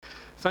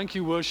Thank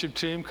you, worship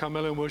team,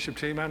 Carmelo and worship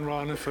team, and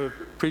Rana for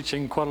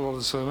preaching quite a lot of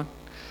the sermon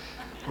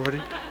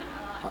already.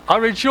 I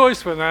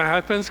rejoice when that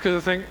happens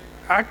because I think,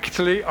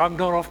 actually, I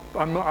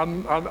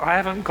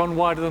haven't gone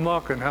wide of the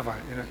mark, then, have I?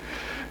 You know,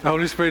 the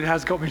Holy Spirit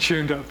has got me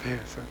tuned up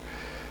here, so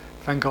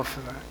thank God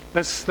for that.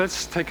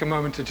 Let's take a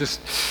moment to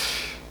just,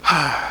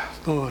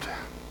 Lord,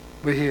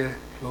 we're here,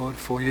 Lord,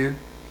 for you.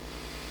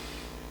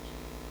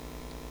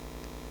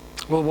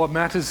 Well, what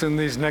matters in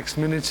these next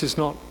minutes is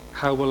not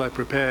how well I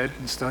prepared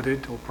and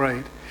studied or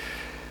prayed,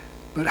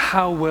 but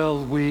how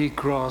well we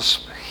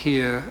grasp,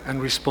 hear,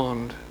 and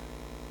respond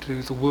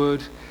to the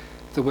word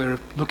that we're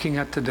looking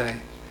at today.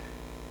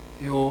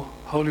 Your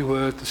holy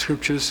word, the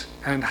scriptures,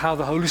 and how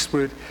the Holy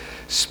Spirit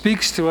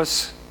speaks to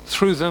us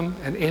through them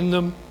and in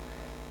them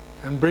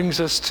and brings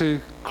us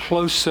to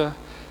closer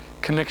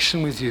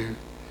connection with you,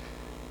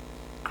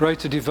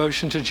 greater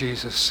devotion to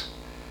Jesus,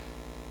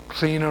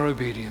 cleaner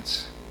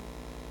obedience.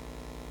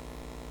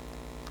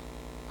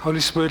 Holy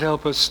Spirit,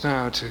 help us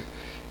now to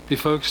be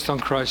focused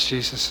on Christ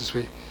Jesus as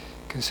we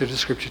consider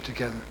Scripture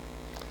together.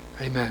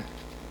 Amen.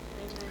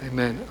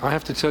 Amen. I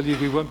have to tell you,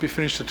 we won't be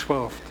finished at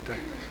 12 today.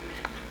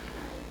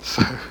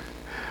 So,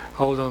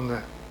 hold on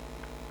there.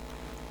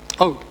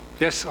 Oh,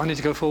 yes, I need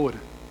to go forward.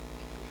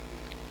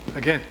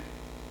 Again.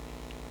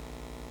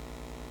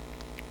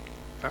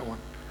 That one.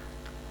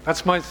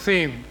 That's my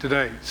theme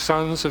today,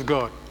 sons of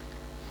God.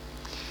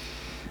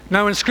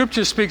 Now, when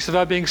Scripture speaks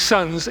about being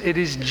sons, it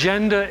is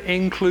gender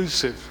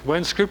inclusive.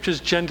 When Scripture is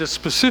gender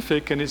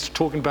specific and it's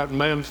talking about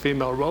male and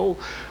female role,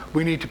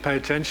 we need to pay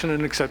attention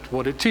and accept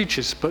what it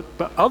teaches. But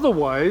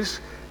otherwise,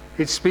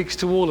 it speaks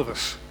to all of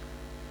us,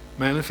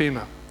 male and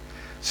female.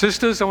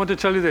 Sisters, I want to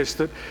tell you this,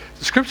 that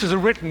the Scriptures are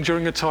written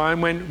during a time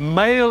when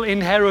male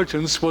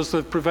inheritance was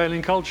the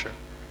prevailing culture.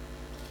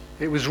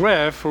 It was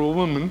rare for a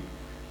woman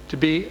to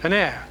be an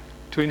heir,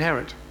 to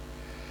inherit.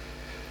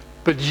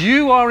 But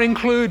you are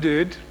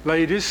included,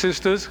 ladies,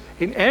 sisters,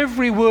 in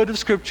every word of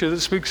Scripture that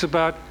speaks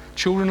about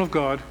children of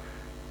God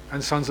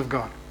and sons of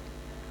God.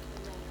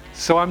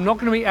 So I'm not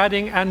going to be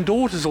adding "and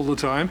daughters" all the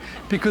time,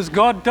 because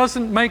God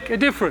doesn't make a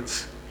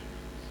difference.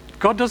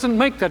 God doesn't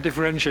make that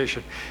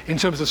differentiation. In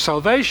terms of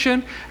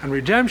salvation and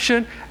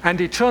redemption and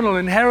eternal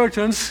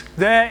inheritance,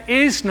 there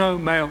is no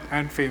male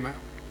and female.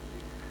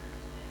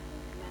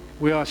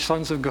 We are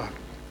sons of God.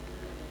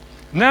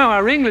 Now,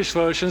 our English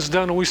versions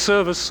don't always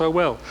serve us so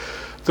well.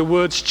 The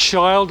words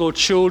child or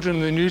children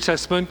in the New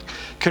Testament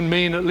can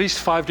mean at least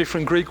 5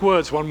 different Greek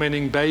words, one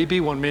meaning baby,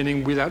 one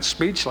meaning without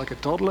speech, like a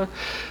toddler,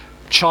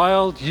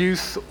 child,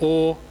 youth,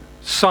 or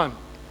son.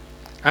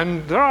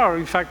 And there are,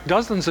 in fact,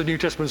 dozens of New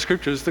Testament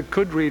scriptures that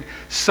could read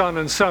son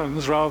and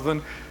sons rather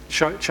than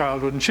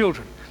childhood and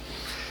children.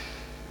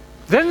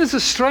 Then there's a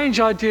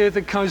strange idea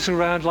that goes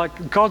around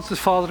like God's the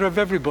father of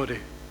everybody.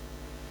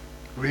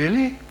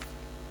 Really?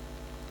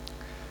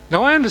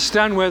 Now, I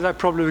understand where that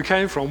probably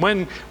came from.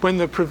 When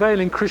the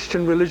prevailing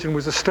Christian religion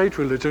was a state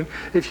religion,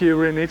 if you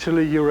were in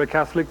Italy, you were a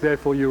Catholic,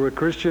 therefore you were a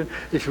Christian.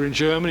 If you're in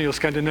Germany or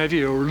Scandinavia,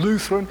 you're a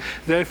Lutheran,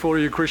 therefore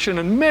you're a Christian.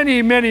 And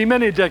many, many,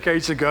 many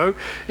decades ago,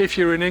 if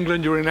you're in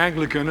England, you're an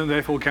Anglican and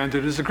therefore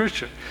counted as a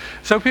Christian.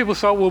 So people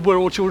thought, well, we're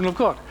all children of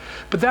God.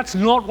 But that's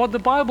not what the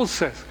Bible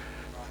says.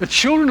 The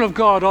children of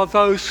God are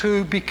those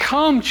who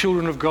become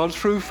children of God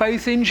through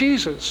faith in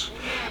Jesus.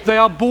 They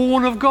are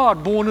born of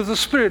God, born of the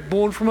Spirit,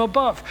 born from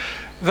above.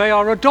 They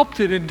are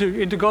adopted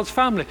into God's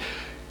family.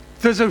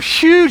 There's a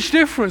huge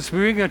difference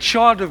between a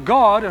child of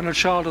God and a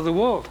child of the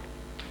world.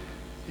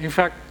 In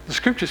fact, the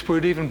scriptures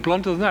put it even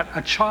blunter than that.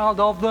 A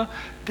child of the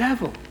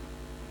devil.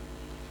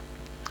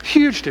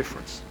 Huge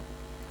difference.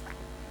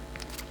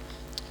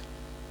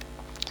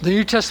 The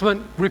New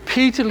Testament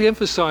repeatedly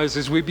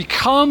emphasizes we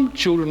become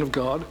children of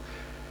God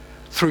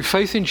through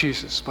faith in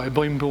Jesus, by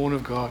being born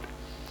of God.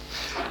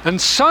 And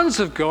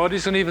sons of God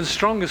is an even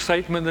stronger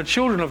statement than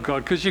children of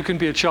God, because you can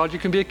be a child, you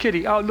can be a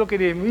kiddie. Oh, look at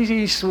him,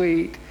 he's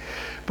sweet.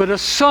 But a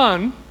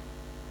son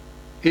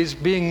is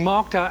being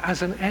marked out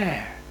as an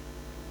heir.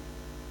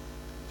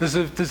 There's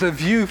a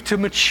view to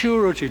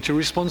maturity, to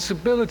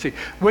responsibility.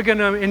 We're going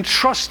to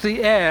entrust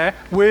the heir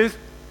with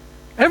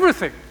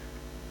everything.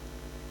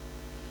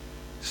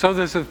 So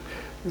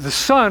the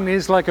son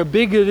is like a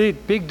big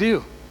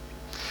deal.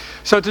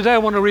 So today I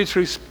want to read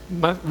through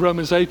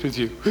Romans 8 with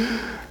you.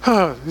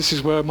 This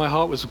is where my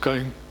heart was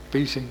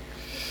beating.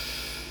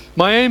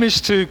 My aim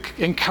is to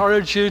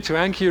encourage you, to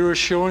anchor your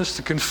assurance,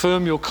 to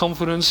confirm your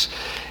confidence,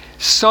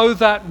 so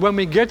that when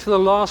we get to the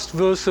last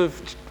verse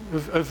of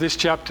this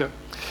chapter,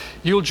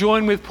 you'll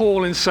join with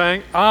Paul in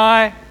saying,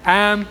 I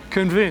am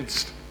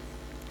convinced.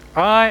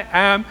 I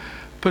am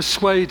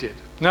persuaded.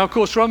 Now, of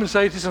course, Romans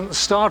 8 isn't the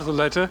start of the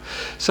letter,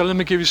 so let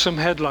me give you some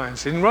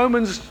headlines. In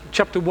Romans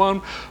chapter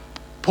 1,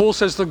 Paul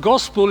says the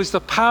gospel is the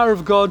power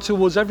of God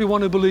towards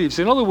everyone who believes.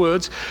 In other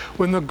words,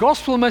 when the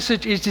gospel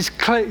message is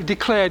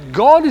declared,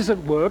 God is at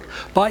work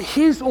by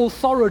his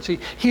authority,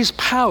 his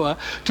power,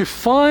 to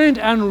find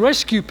and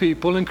rescue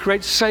people and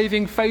create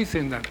saving faith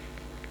in them.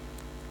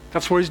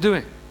 That's what he's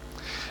doing.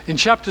 In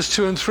chapters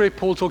 2 and 3,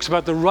 Paul talks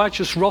about the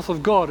righteous wrath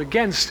of God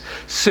against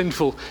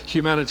sinful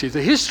humanity.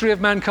 The history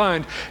of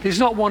mankind is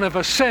not one of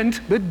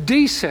ascent, but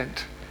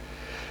descent.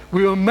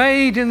 We were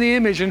made in the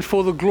image and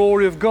for the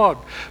glory of God,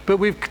 but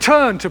we've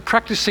turned to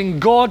practicing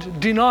God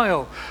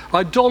denial,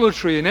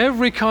 idolatry, and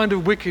every kind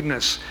of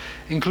wickedness,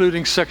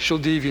 including sexual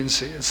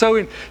deviancy. And so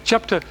in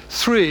chapter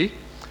 3,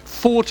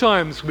 4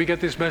 times we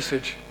get this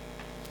message.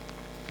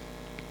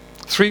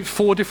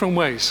 4 different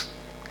ways.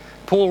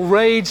 Paul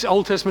raids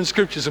Old Testament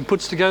scriptures and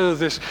puts together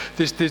this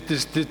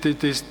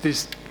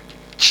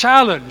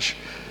challenge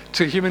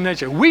to human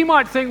nature. We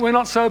might think we're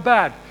not so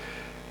bad.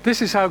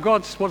 This is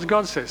what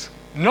God says.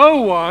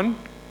 No one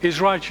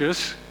is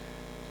righteous,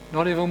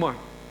 not even one.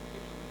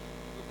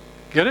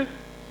 Get it?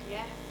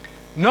 Yes.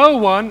 No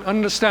one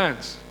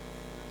understands.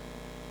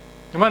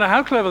 No matter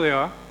how clever they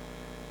are,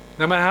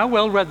 no matter how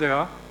well read they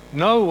are,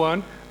 no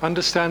one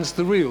understands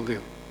the real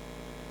deal.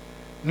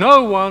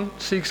 No one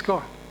seeks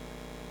God.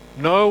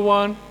 No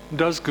one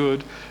does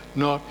good,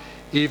 not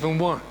even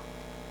one.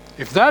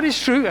 If that is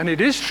true, and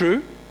it is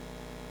true,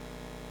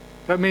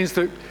 that means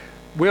that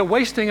we're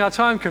wasting our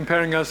time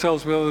comparing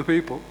ourselves with other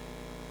people.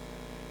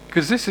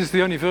 Because this is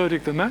the only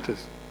verdict that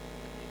matters.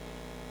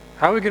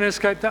 How are we going to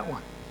escape that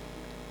one?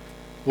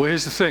 Well,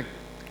 here's the thing.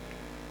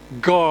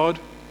 God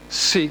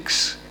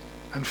seeks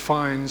and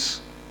finds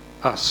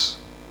us.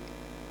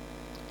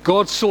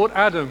 God sought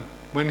Adam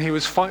when he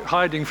was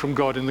hiding from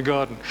God in the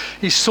garden.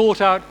 He sought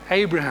out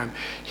Abraham.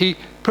 He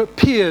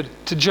appeared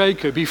to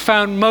Jacob. He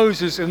found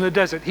Moses in the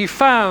desert. He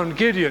found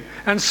Gideon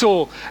and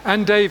Saul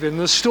and David.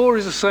 And the story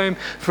is the same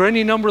for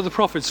any number of the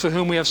prophets for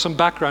whom we have some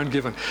background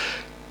given.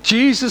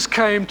 Jesus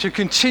came to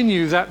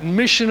continue that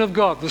mission of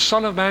God. The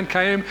Son of Man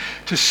came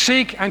to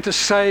seek and to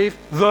save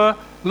the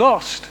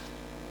lost.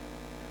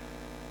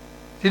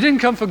 He didn't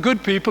come for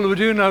good people who were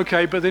doing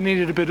okay, but they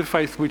needed a bit of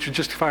faith which would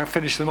just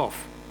finish them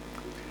off.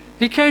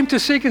 He came to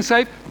seek and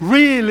save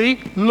really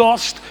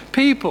lost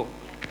people.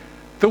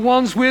 The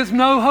ones with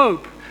no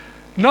hope,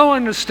 no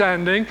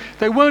understanding.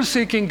 They weren't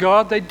seeking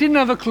God. They didn't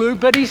have a clue,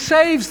 but he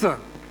saves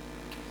them.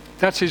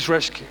 That's his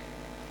rescue.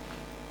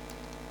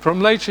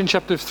 From later in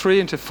chapter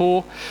 3 into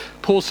 4,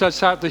 Paul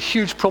sets out the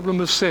huge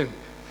problem of sin.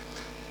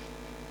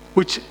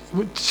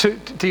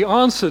 The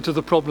answer to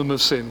the problem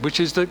of sin, which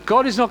is that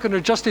God is not going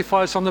to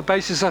justify us on the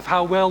basis of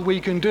how well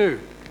we can do,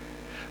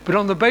 but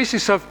on the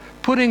basis of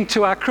putting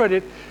to our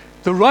credit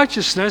the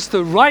righteousness,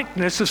 the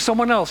rightness of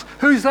someone else.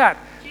 Who's that?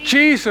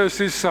 Jesus,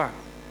 his son.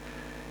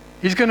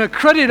 He's going to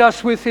credit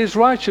us with his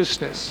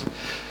righteousness.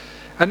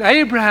 And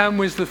Abraham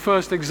was the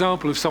first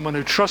example of someone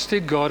who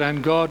trusted God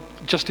and God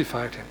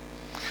justified him.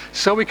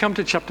 So we come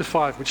to chapter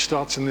 5, which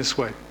starts in this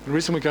way. The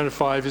reason we're going to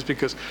 5 is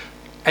because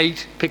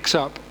 8 picks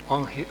up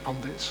on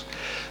this.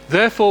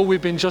 Therefore,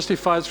 we've been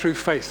justified through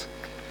faith.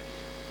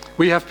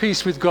 We have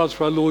peace with God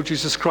through our Lord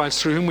Jesus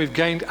Christ, through whom we've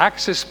gained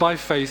access by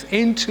faith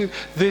into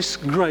this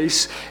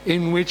grace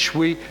in which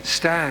we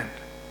stand.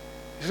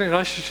 Isn't it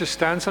nice to just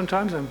stand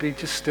sometimes and be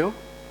just still?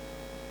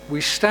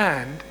 We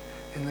stand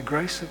in the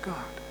grace of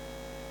God.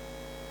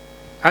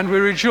 And we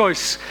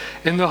rejoice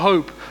in the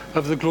hope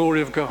of the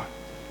glory of God.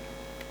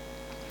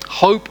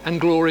 Hope and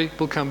glory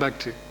we'll come back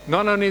to.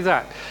 Not only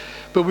that,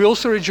 but we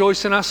also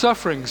rejoice in our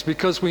sufferings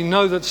because we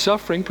know that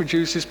suffering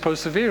produces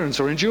perseverance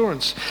or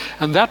endurance.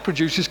 And that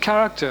produces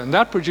character. And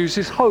that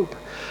produces hope.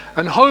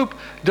 And hope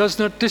does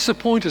not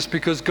disappoint us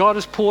because God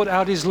has poured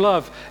out his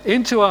love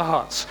into our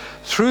hearts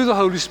through the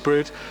Holy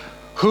Spirit,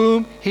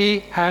 whom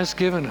he has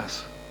given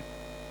us.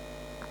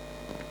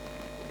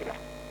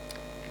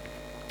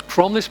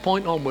 From this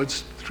point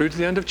onwards, through to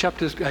the end of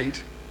chapter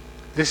 8,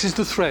 this is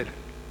the thread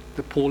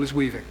that Paul is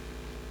weaving.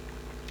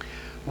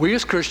 We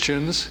as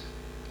Christians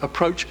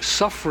approach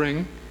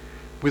suffering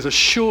with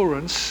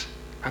assurance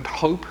and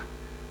hope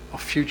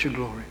of future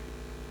glory.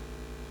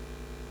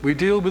 We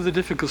deal with the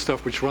difficult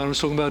stuff, which Ryan was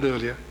talking about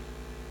earlier,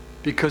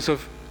 because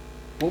of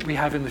what we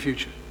have in the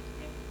future.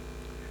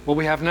 What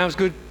we have now is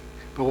good,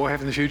 but what we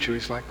have in the future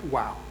is like,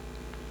 wow.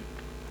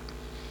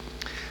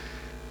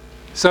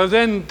 So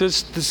then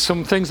there's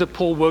some things that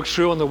Paul works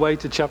through on the way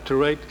to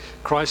chapter 8.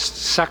 Christ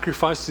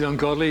sacrificed the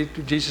ungodly.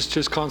 Jesus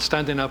just can't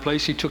stand in our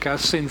place. He took our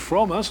sin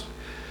from us,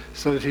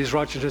 so that his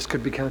righteousness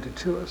could be counted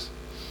to us.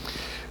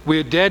 We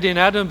are dead in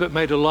Adam, but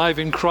made alive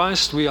in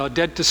Christ. We are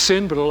dead to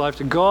sin, but alive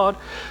to God.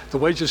 The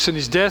wages of sin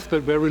is death,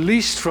 but we're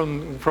released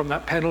from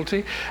that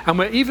penalty. And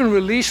we're even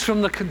released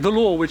from the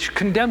law, which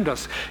condemned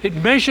us. It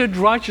measured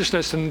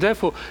righteousness, and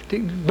therefore it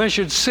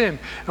measured sin.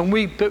 And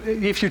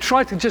if you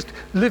try to just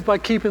live by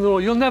keeping the law,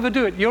 you'll never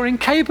do it. You're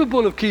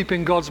incapable of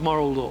keeping God's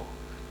moral law.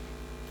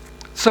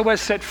 So we're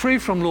set free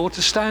from law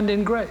to stand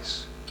in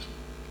grace.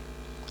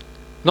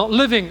 Not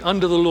living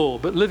under the law,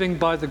 but living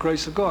by the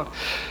grace of God.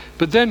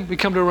 But then we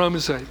come to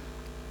Romans 8.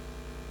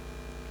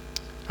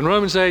 And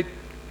Romans 8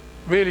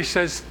 really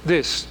says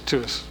this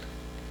to us,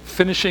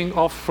 finishing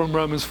off from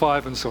Romans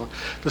 5 and so on.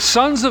 The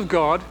sons of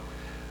God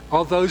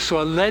are those who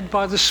are led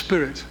by the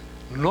Spirit,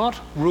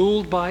 not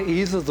ruled by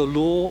either the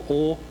law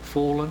or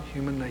fallen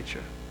human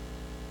nature.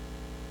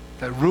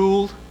 They're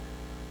ruled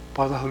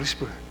by the Holy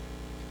Spirit.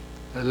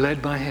 They're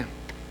led by him.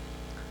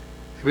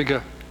 Here we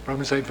go.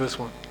 Romans 8 verse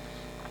 1.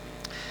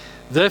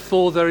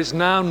 Therefore there is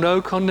now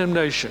no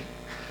condemnation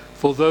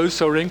for those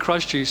who are in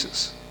Christ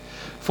Jesus.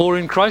 For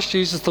in Christ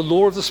Jesus the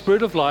law of the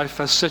Spirit of life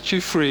has set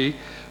you free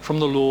from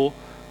the law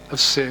of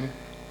sin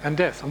and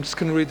death. I'm just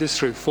going to read this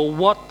through. For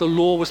what the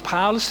law was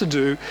powerless to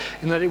do,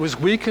 in that it was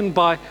weakened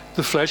by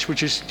the flesh,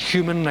 which is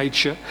human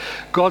nature,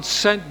 God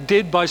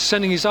did by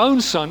sending his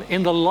own Son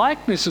in the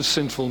likeness of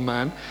sinful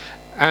man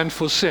and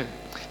for sin.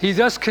 He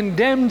thus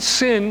condemned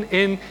sin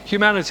in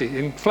humanity,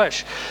 in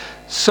flesh,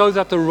 so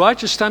that the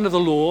righteous standard of the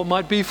law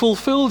might be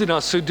fulfilled in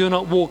us who do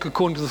not walk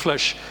according to the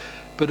flesh,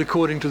 but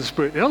according to the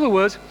Spirit. In other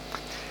words,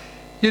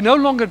 you're no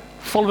longer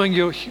following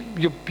your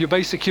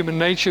basic human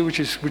nature, which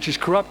is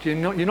corrupt. You're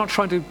not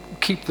trying to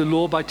keep the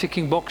law by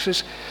ticking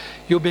boxes.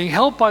 You're being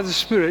helped by the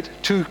Spirit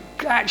to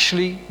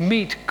actually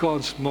meet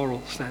God's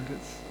moral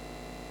standards.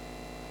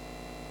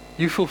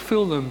 You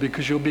fulfill them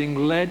because you're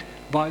being led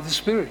by the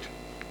Spirit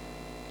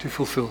to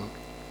fulfill them.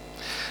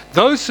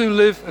 Those who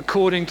live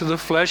according to the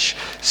flesh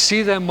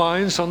set their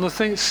minds on the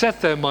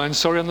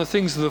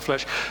things of the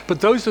flesh. But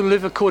those who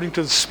live according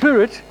to the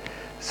Spirit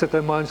set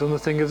their minds on the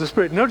thing of the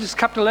Spirit. Notice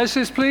capital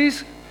S's,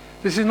 please.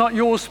 This is not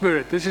your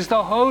spirit. This is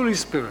the Holy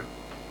Spirit.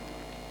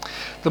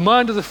 The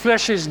mind of the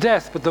flesh is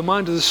death, but the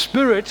mind of the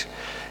Spirit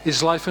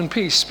is life and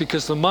peace,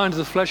 because the mind of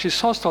the flesh is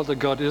hostile to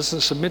God. It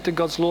doesn't submit to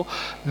God's law,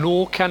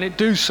 nor can it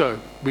do so.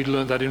 We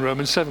learned that in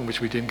Romans 7,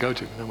 which we didn't go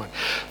to. No mind.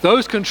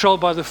 Those controlled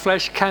by the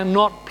flesh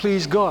cannot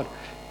please God.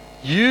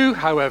 You,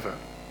 however,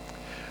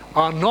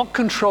 are not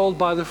controlled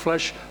by the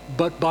flesh,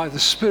 but by the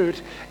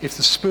Spirit, if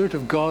the Spirit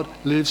of God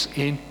lives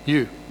in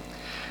you.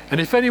 And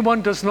if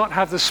anyone does not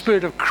have the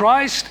Spirit of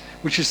Christ,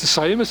 which is the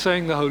same as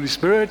saying the Holy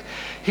Spirit,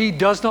 he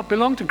does not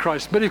belong to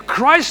Christ. But if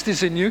Christ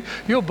is in you,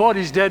 your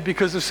body's dead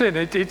because of sin.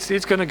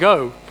 It's going to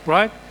go,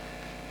 right?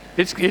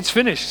 It's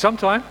finished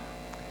sometime.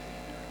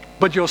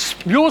 But your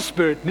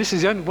spirit, and this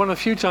is one of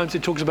the few times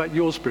it talks about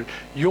your spirit.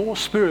 Your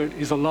spirit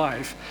is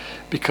alive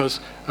because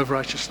of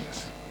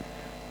righteousness.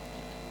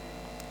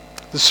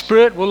 The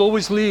Spirit will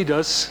always lead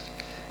us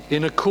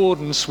in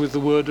accordance with the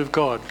Word of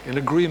God, in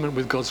agreement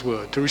with God's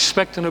Word, to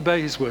respect and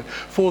obey His Word.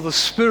 For the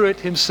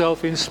Spirit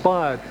Himself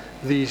inspired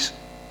these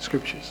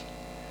Scriptures.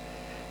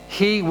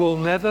 He will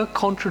never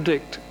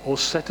contradict or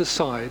set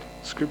aside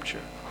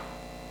Scripture.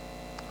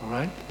 All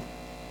right?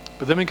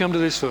 But then we come to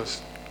this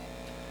first.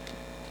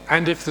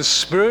 And if the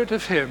Spirit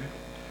of Him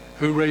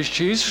who raised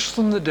Jesus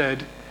from the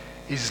dead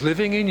is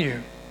living in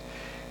you,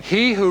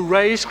 He who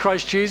raised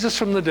Christ Jesus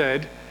from the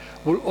dead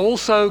will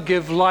also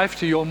give life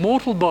to your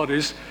mortal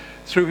bodies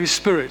through His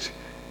Spirit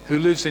who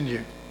lives in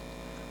you.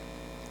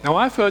 Now,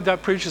 I've heard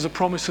that preached as a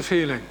promise of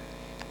healing.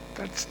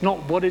 That's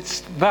not what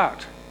it's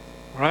about,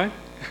 right?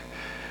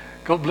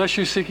 God bless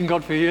you seeking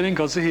God for healing.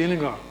 God's a healing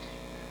God.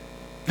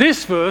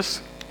 This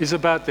verse is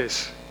about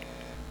this: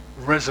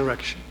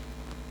 resurrection.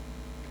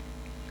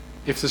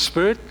 If the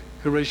Spirit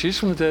who raised Jesus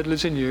from the dead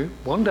lives in you,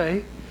 one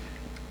day,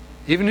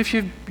 even if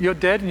you're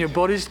dead and your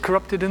body's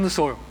corrupted in the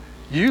soil,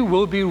 you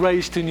will be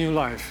raised to new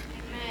life.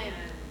 Amen.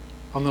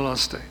 On the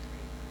last day.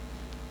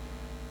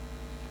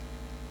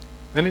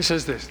 Then it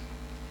says this,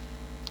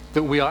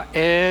 that we are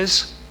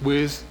heirs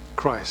with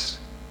Christ.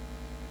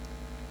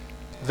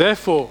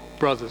 Therefore,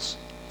 brothers,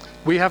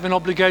 we have an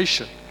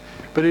obligation,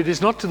 but it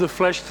is not to the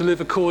flesh to live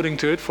according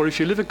to it, for if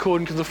you live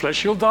according to the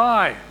flesh, you'll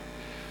die.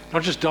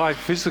 Not just die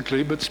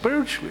physically, but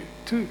spiritually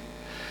too.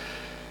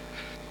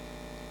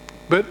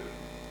 But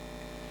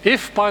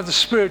if by the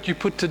Spirit you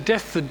put to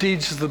death the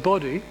deeds of the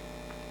body,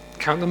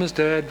 count them as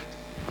dead,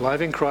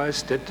 alive in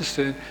Christ, dead to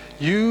sin,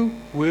 you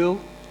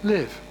will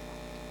live.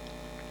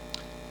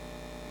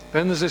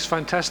 Then there's this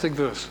fantastic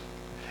verse.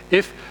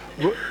 If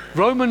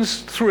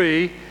Romans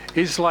 3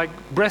 is like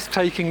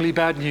breathtakingly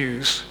bad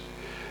news,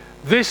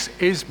 this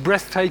is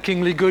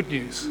breathtakingly good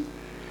news.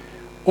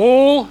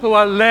 All who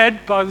are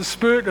led by the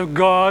Spirit of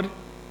God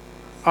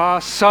are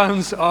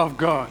sons of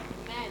God.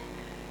 Amen.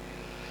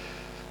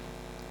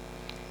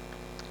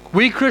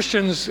 We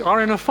Christians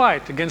are in a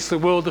fight against the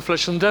world, the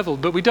flesh, and the devil,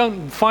 but we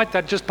don't fight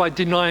that just by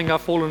denying our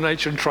fallen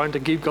nature and trying to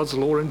keep God's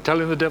law and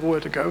telling the devil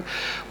where to go.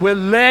 We're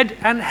led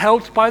and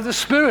helped by the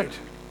Spirit.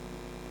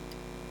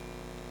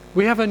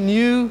 We have a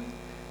new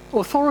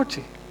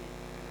authority.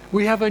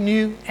 We have a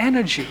new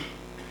energy.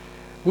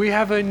 We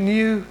have a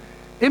new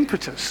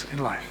impetus in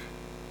life,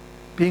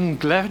 being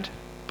led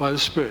by the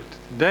Spirit.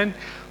 Then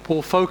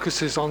Paul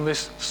focuses on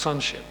this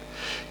sonship.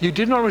 You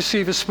did not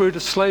receive a spirit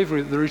of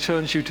slavery that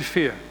returns you to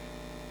fear,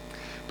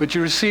 but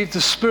you received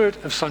the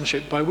spirit of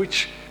sonship by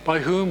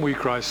whom we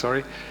cry,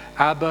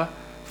 Abba,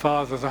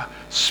 Father. The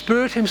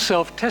Spirit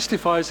Himself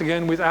testifies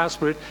again with our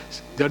spirit.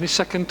 It's the only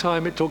second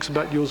time it talks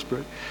about your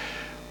spirit,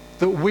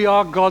 that we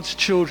are God's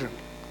children.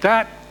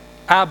 That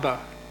Abba,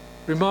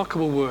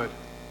 remarkable word.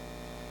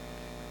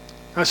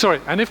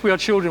 And if we are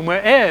children,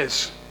 we're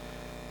heirs.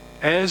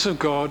 Heirs of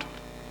God,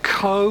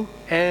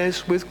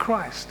 co-heirs with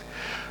Christ.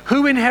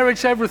 Who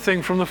inherits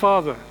everything from the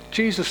Father?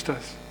 Jesus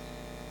does.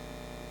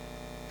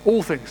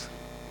 All things.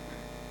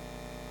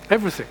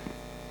 Everything.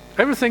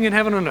 Everything in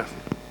heaven and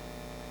earth.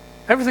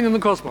 Everything in the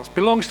cosmos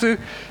belongs to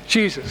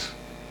Jesus.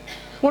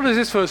 What does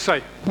this verse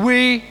say?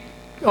 We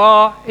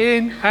are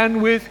in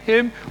and with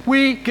him.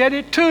 We get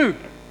it too.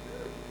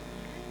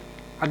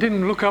 I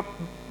didn't look up.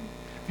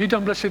 Have you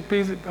done Blessed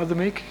Be the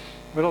Meek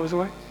while I was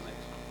away?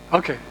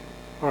 Okay.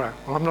 All right.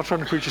 Well, I'm not trying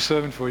to preach a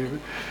sermon for you.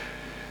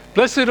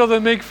 Blessed are the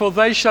meek, for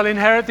they shall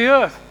inherit the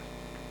earth.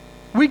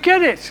 We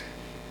get it.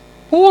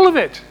 All of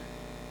it.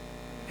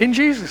 In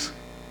Jesus.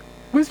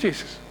 With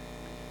Jesus.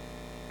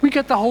 We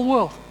get the whole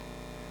world.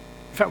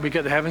 In fact, we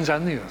get the heavens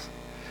and the earth.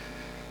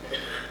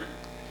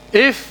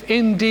 If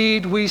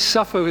indeed we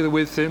suffer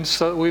with him,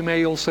 so that we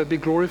may also be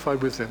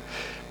glorified with him.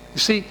 You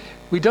see,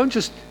 we don't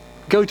just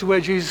go to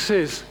where Jesus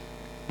is,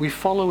 we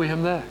follow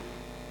him there.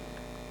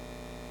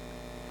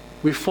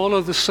 We follow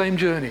the same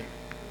journey.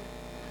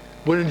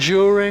 We're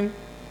enduring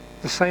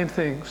the same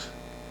things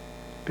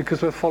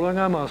because we're following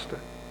our master.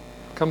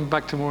 Come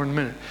back to more in a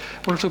minute.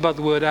 I want to talk about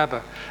the word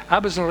Abba.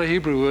 Abba is not a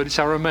Hebrew word, it's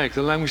Aramaic,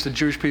 the language the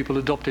Jewish people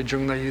adopted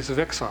during their years of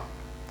exile.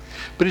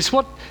 But it's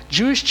what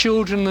Jewish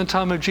children in the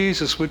time of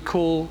Jesus would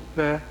call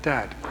their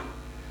dad.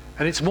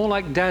 And it's more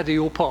like daddy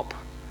or pop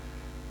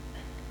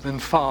than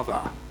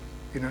father.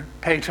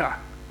 Pater.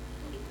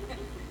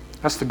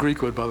 That's the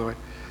Greek word, by the way.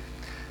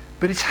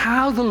 But it's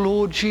how the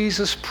Lord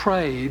Jesus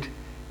prayed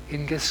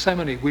in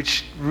Gethsemane,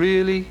 which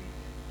really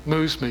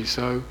moves me.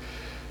 So,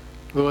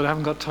 Lord, I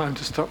haven't got time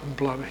to stop and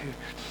blabber here.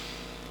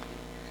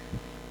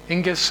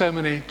 In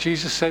Gethsemane,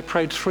 Jesus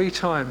prayed 3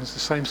 times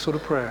the same sort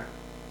of prayer.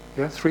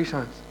 Yeah, 3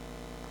 times.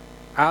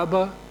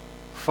 Abba,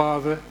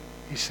 Father,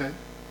 he said.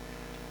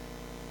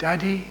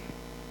 Daddy,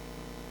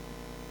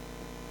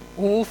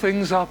 all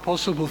things are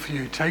possible for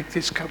you. Take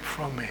this cup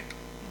from me.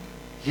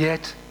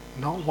 Yet,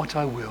 not what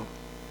I will,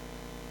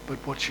 but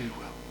what you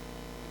will.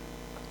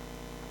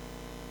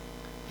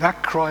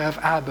 That cry of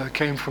Abba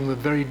came from the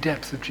very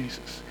depth of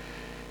Jesus.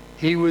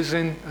 He was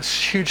in a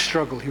huge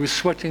struggle. He was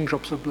sweating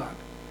drops of blood.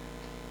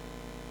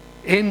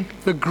 In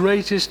the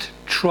greatest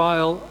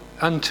trial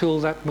until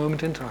that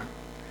moment in time.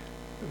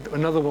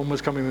 Another one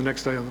was coming the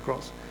next day on the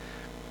cross.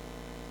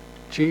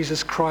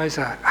 Jesus cries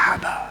out,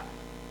 Abba,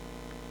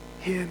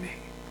 hear me.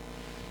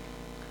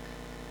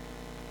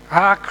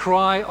 Our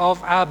cry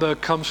of Abba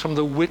comes from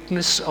the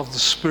witness of the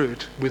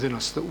Spirit within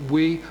us, that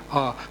we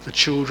are the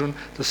children,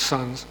 the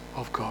sons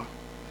of God.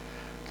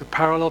 The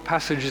parallel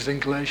passages in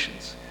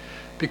Galatians.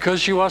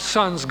 Because you are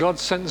sons, God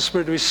sent the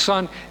Spirit of his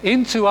Son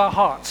into our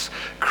hearts,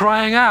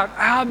 crying out,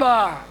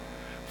 Abba,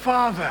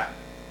 Father.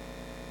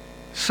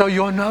 So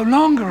you're no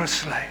longer a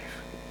slave,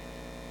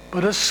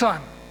 but a son.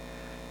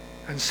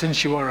 And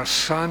since you are a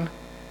son,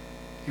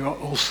 you are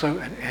also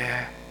an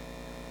heir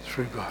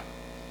through God.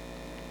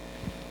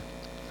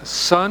 A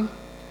son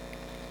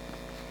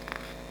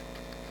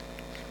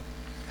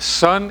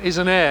is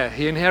an heir.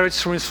 He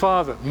inherits from his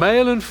father.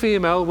 Male and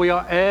female, we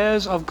are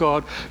heirs of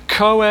God,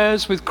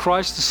 co-heirs with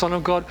Christ, the Son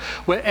of God.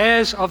 We're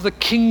heirs of the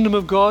kingdom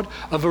of God,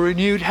 of a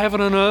renewed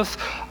heaven and earth,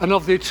 and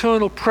of the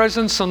eternal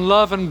presence and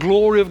love and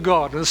glory of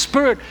God. And the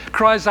Spirit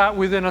cries out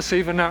within us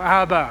even now,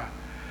 Abba,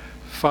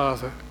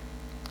 Father.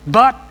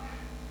 But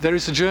there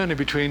is a journey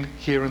between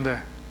here and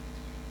there,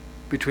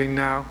 between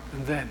now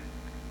and then.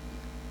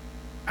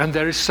 And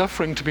there is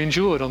suffering to be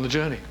endured on the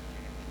journey.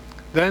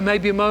 There may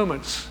be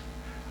moments.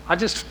 I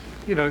don't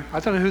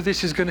know who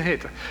this is going to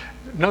hit.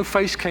 No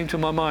face came to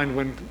my mind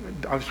when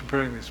I was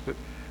preparing this, but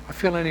I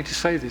feel I need to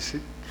say this.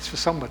 It's for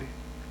somebody.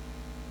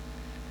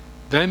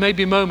 There may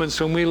be moments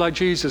when we, like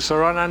Jesus,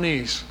 are on our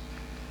knees,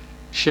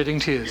 shedding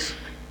tears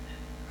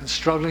and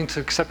struggling to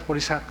accept what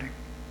is happening.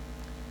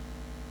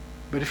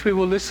 But if we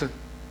will listen,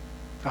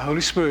 the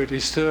Holy Spirit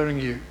is stirring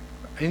you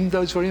in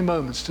those very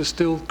moments to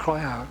still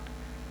cry out,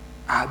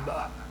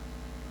 Abba,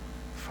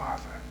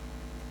 Father.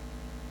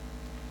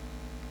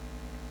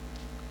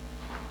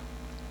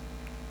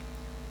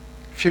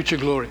 Future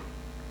glory.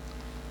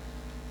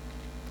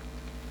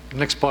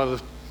 Next part of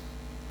the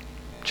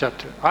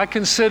chapter. I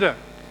consider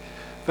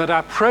that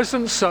our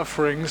present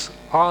sufferings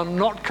are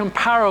not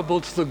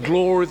comparable to the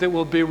glory that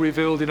will be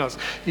revealed in us.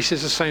 He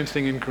says the same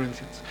thing in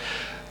Corinthians.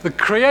 The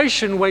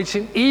creation waits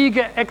in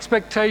eager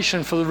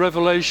expectation for the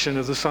revelation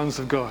of the sons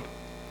of God.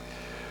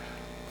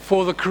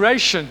 For the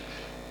creation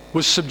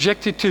was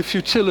subjected to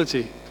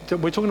futility.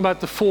 We're talking about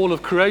the fall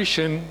of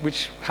creation,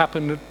 which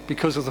happened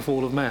because of the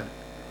fall of man.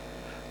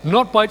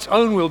 Not by its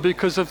own will,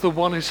 because of the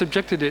one who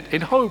subjected it,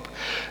 in hope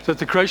that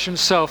the creation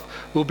itself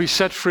will be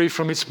set free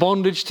from its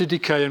bondage to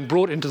decay and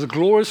brought into the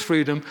glorious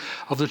freedom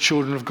of the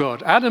children of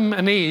God. Adam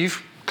and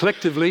Eve,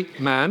 collectively,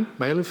 man,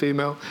 male and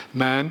female,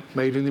 man,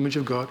 made in the image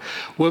of God,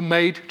 were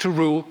made to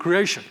rule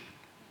creation.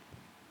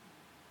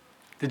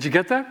 Did you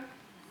get that?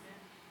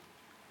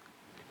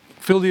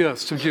 Fill the earth,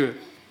 subdue it.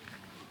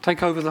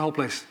 Take over the whole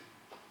place.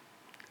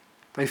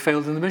 They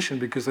failed in the mission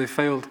because they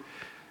failed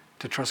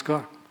to trust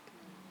God.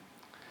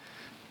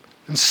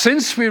 And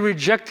since we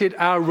rejected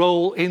our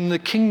role in the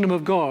kingdom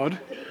of God,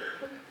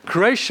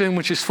 creation,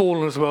 which is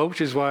fallen as well,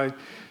 which is why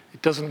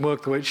it doesn't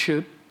work the way it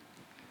should,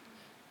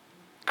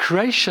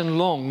 creation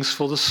longs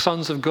for the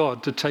sons of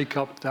God to take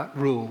up that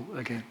rule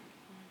again.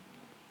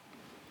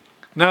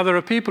 Now, there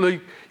are people who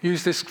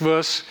use this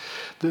verse,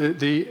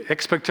 the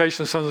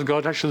expectation of the sons of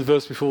God, actually the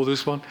verse before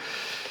this one.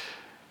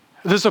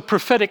 There's a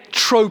prophetic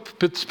trope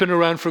that's been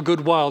around for a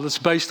good while that's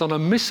based on a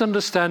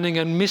misunderstanding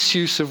and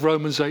misuse of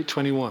Romans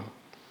 8:21.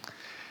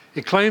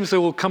 It claims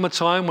there will come a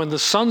time when the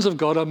sons of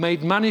God are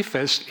made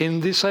manifest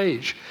in this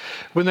age,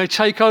 when they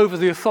take over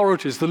the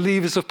authorities, the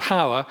levers of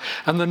power,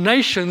 and the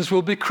nations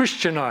will be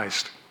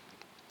Christianized.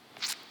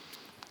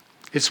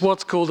 It's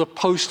what's called a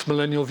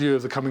post-millennial view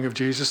of the coming of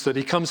Jesus, that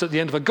he comes at the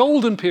end of a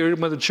golden period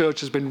when the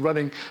church has been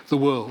running the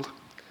world.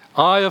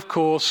 I, of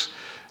course,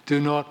 do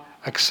not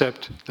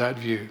accept that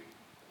view.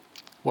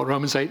 What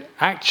Romans 8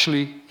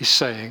 actually is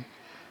saying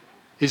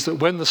is that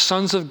when the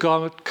sons of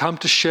God come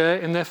to share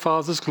in their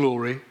Father's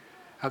glory,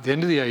 at the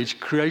end of the age,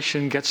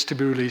 creation gets to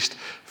be released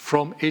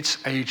from its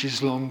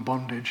ages-long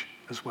bondage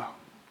as well.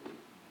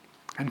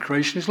 And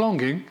creation is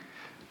longing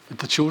for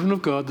the children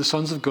of God, the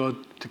sons of God,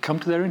 to come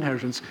to their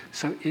inheritance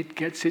so it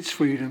gets its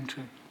freedom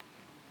too.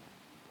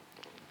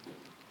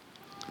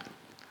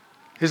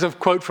 Here's a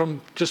quote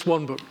from just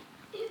one book,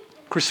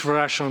 Christopher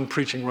Ash on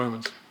Preaching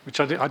Romans, which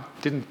I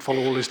didn't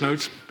follow all his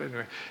notes, but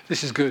anyway,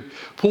 this is good.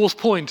 Paul's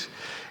point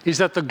is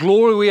that the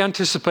glory we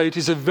anticipate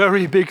is a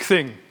very big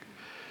thing.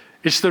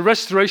 It's the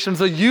restoration of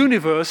the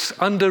universe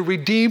under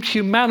redeemed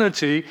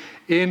humanity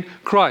in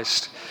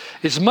Christ.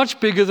 It's much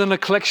bigger than a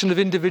collection of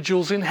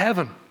individuals in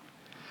heaven.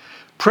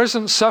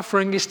 Present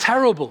suffering is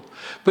terrible,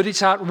 but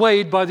it's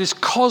outweighed by this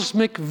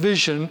cosmic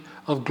vision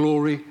of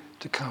glory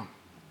to come.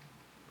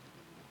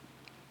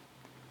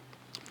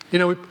 You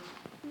know,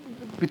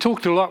 we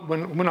talked a lot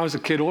when I was a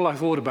kid. All I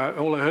heard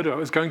about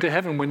was going to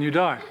heaven when you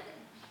die.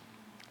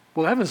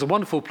 Well, heaven's a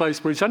wonderful place,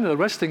 but it's only the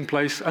resting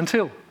place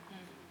until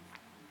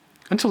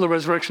the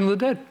resurrection of the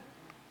dead.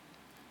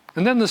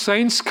 And then the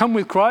saints come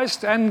with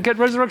Christ and get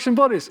resurrection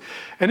bodies.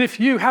 And if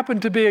you happen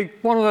to be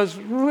one of those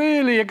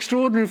really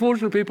extraordinary,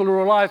 fortunate people who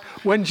are alive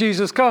when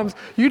Jesus comes,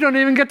 you don't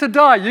even get to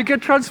die. You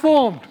get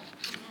transformed.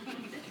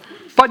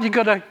 But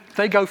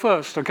they go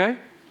first, okay?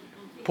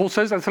 Paul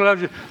says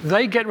that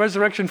they get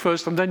resurrection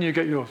first and then you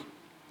get yours.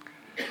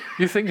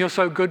 You think you're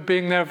so good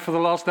being there for the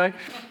last day?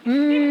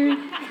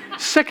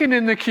 Second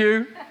in the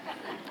queue.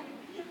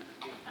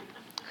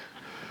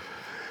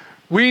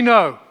 We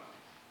know,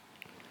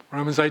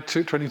 Romans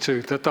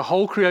 8:22, that the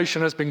whole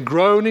creation has been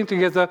groaning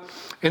together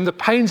in the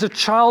pains of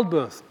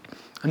childbirth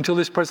until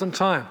this present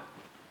time.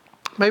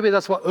 Maybe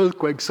that's what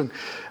earthquakes and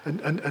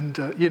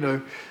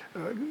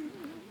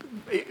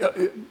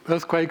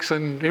earthquakes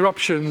and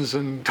eruptions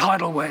and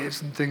tidal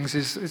waves and things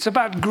is. It's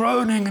about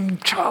groaning and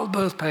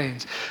childbirth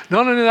pains.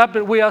 Not only that,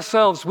 but we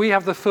ourselves, we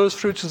have the first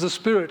fruits of the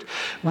Spirit.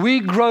 We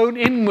groan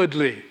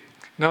inwardly.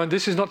 Now,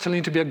 this is not telling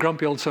you to be a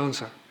grumpy old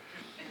so-and-so.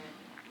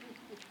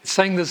 It's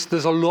saying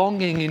there's a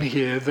longing in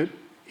here that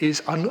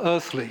is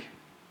unearthly.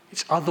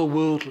 It's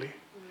otherworldly.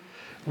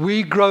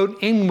 We groan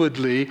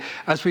inwardly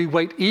as we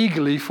wait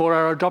eagerly for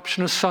our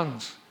adoption as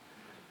sons,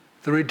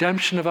 the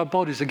redemption of our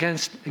bodies. Again,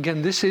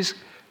 this is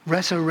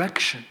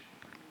resurrection.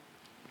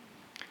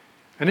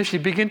 And if you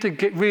begin to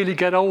really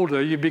get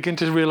older, you begin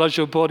to realize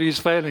your body is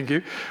failing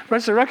you.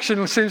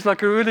 Resurrection seems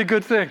like a really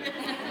good thing.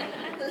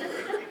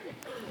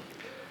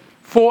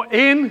 For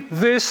in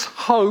this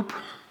hope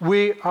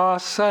we are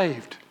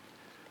saved.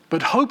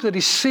 But hope that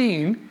is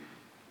seen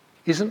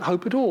isn't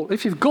hope at all.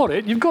 If you've got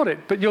it, you've got it.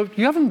 But you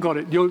haven't got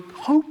it. You're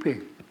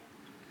hoping.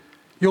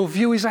 Your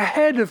view is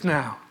ahead of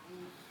now.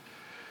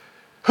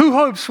 Who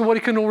hopes for what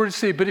he can already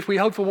see? But if we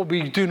hope for what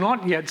we do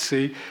not yet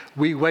see,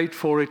 we wait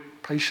for it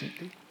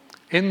patiently.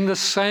 In the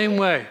same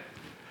way,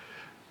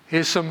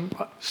 here's some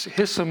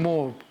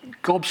more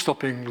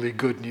gobstoppingly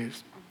good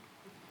news.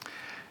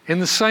 In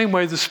the same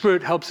way, the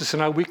Spirit helps us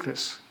in our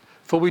weakness.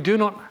 For we do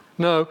not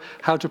know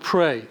how to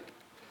pray,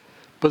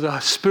 but the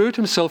Spirit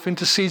himself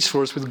intercedes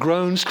for us with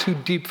groans too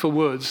deep for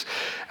words.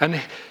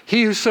 And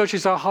he who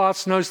searches our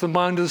hearts knows the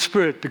mind of the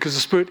Spirit, because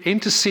the Spirit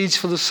intercedes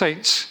for the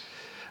saints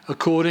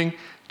according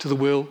to the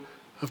will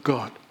of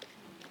God.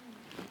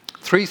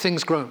 Three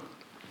things groan.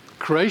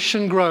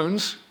 Creation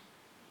groans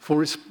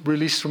for its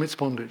release from its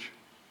bondage.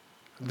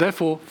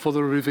 Therefore, for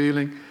the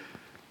revealing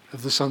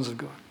of the sons of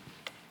God.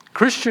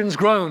 Christians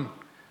groan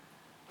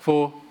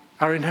for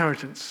our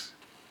inheritance,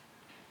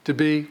 to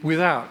be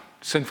without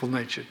sinful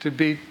nature, to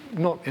be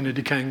not in a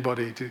decaying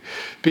body, to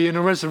be in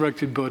a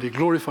resurrected body,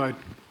 glorified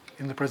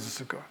in the presence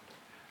of God.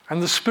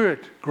 And the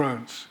Spirit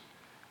groans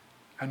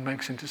and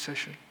makes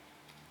intercession.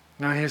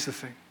 Now here's the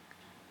thing.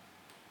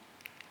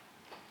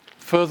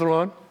 Further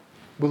on,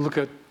 we'll look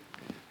at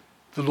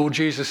the Lord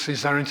Jesus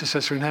is our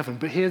intercessor in heaven.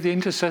 But here the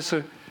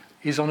intercessor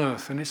is on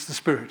earth, and it's the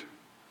Spirit.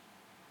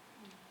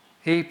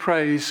 He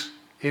prays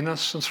in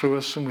us and through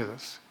us and with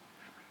us.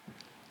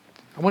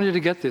 I want you to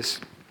get this.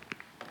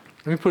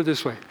 Let me put it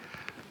this way.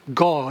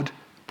 God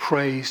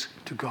prays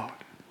to God.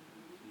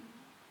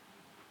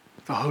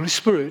 The Holy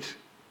Spirit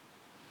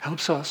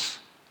helps us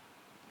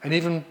and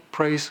even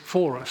prays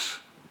for us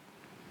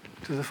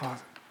to the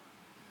Father.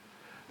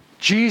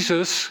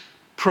 Jesus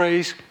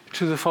prays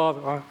to the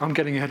Father. I'm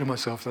getting ahead of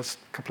myself. That's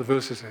a couple of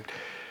verses ahead.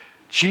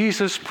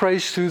 Jesus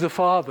prays to the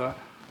Father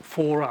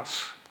for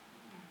us.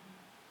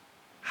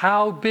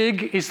 How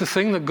big is the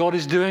thing that God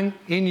is doing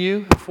in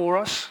you and for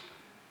us?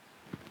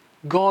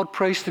 God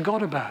prays to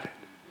God about it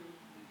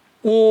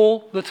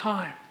all the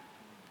time.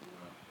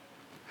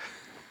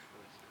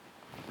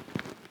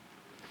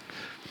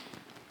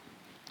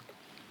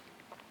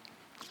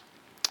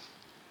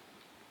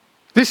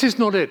 This is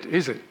not it,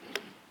 is it?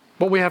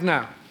 What we have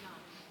now.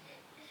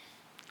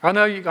 I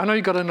know you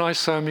got a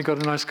nice home, you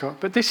got a nice car,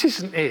 but this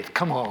isn't it.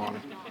 Come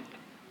on.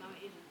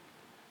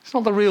 It's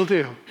not the real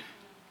deal.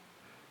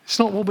 It's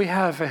not what we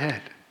have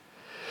ahead.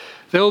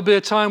 There will be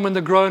a time when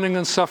the groaning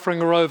and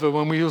suffering are over,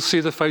 when we will see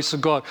the face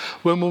of God,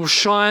 when we'll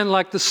shine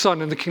like the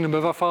sun in the kingdom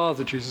of our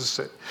Father, Jesus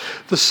said.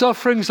 The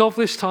sufferings of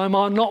this time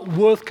are not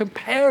worth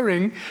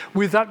comparing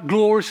with that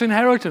glorious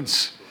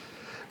inheritance.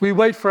 We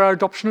wait for our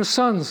adoption as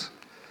sons.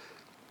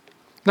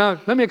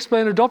 Now, let me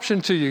explain adoption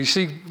to you. You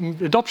see,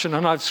 adoption,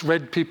 and I've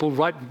read people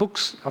write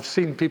books, I've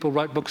seen people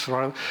write books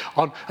on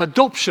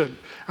adoption.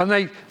 And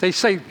they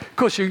say, of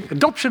course,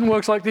 adoption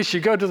works like this.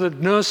 You go to the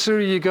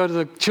nursery, you go to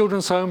the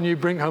children's home, and you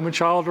bring home a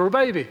child or a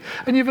baby.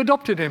 And you've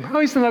adopted him. Oh,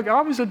 he's like,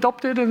 I was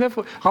adopted, and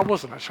therefore... I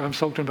wasn't, actually. I'm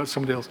talking about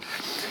somebody else.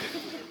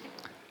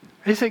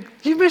 And you think,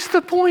 you missed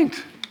the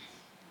point.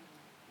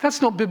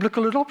 That's not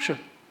biblical adoption.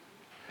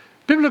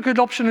 Biblical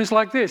adoption is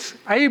like this.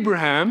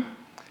 Abraham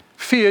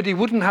feared he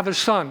wouldn't have a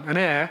son, an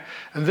heir,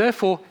 and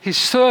therefore his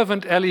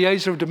servant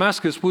Eliezer of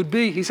Damascus would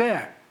be his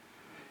heir.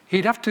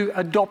 He'd have to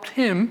adopt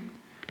him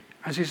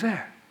as his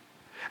heir.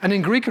 And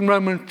in Greek and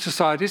Roman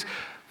societies,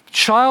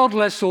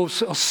 childless or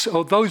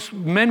those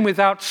men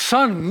without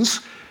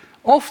sons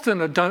often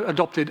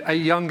adopted a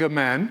younger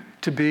man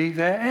to be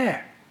their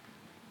heir.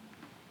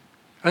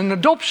 And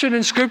adoption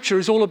in Scripture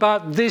is all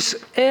about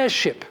this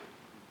heirship.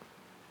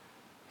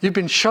 You've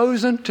been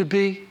chosen to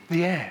be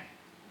the heir.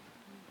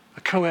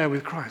 A co-heir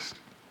with Christ.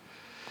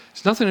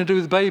 It's nothing to do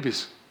with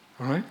babies,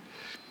 all right?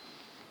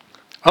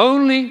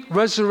 Only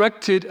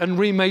resurrected and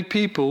remade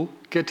people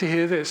get to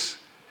hear this.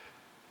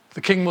 The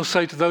king will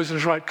say to those on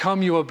his right,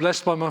 "Come, you are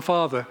blessed by my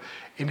Father.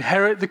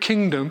 Inherit the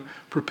kingdom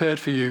prepared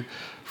for you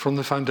from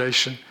the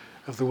foundation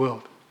of the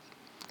world."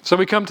 So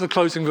we come to the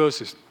closing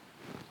verses.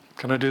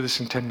 Can I do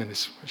this in 10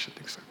 minutes? I should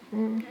think so.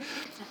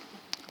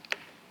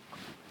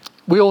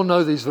 We all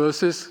know these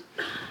verses.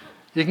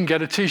 You can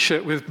get a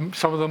T-shirt with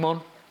some of them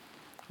on.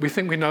 We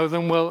think we know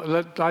them.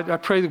 Well, I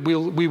pray that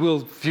we will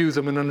view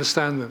them and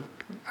understand them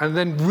and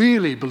then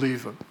really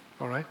believe them,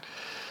 all right?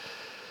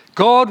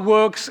 God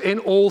works in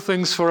all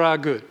things for our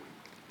good.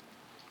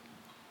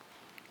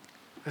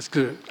 That's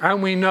good.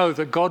 And we know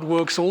that God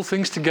works all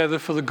things together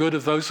for the good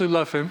of those who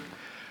love him,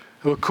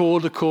 who are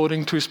called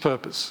according to his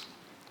purpose.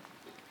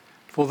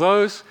 For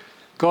those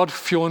God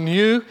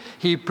foreknew,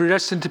 he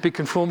predestined to be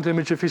conformed to the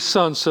image of his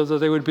Son, so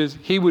that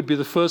he would be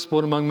the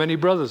firstborn among many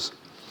brothers.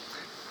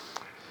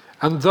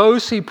 And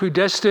those he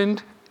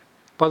predestined,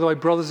 by the way,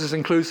 brothers is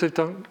inclusive,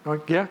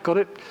 yeah, got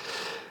it?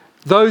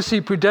 Those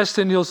he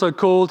predestined, he also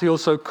called,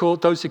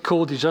 those he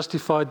called, he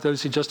justified,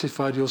 those he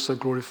justified, he also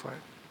glorified.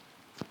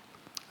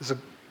 There's a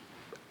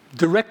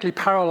directly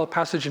parallel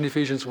passage in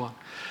Ephesians 1.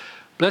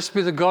 Blessed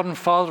be the God and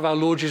Father of our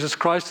Lord Jesus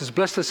Christ, who has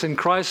blessed us in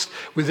Christ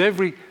with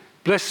every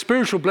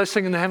spiritual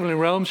blessing in the heavenly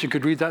realms. You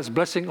could read that as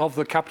blessing of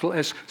the capital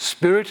S,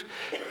 Spirit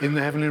in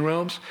the heavenly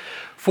realms.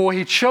 For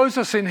he chose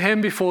us in him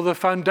before the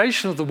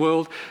foundation of the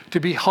world to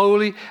be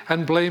holy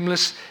and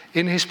blameless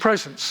in his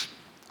presence.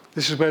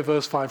 This is where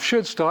verse 5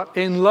 should start.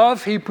 In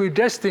love he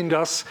predestined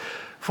us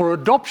for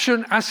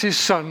adoption as his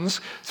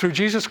sons through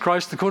Jesus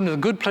Christ, according to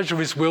the good pleasure of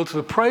his will, to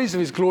the praise of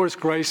his glorious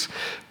grace,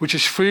 which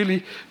is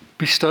freely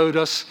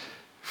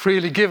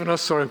given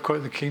us, sorry, I'm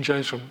quoting the King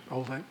James from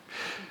old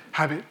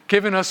habit,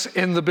 given us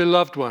in the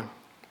beloved one.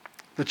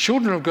 The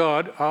children of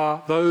God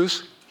are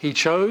those he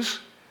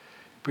chose,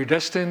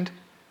 predestined,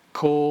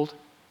 called,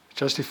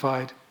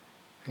 justified,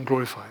 and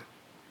glorified.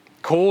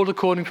 Called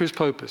according to his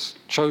purpose.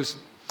 Chosen.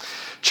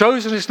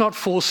 Chosen is not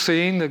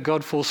foreseen, that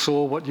God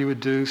foresaw what you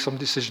would do, some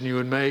decision you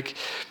would make.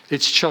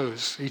 It's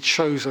chose. He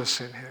chose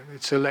us in him.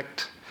 It's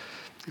elect.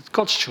 It's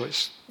God's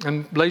choice.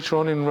 And later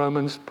on in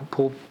Romans,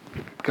 Paul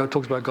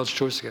talks about God's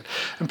choice again.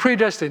 And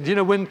predestined,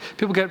 when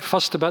people get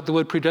fussed about the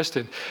word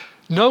predestined,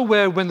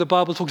 nowhere when the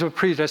Bible talks about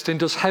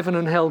predestined does heaven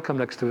and hell come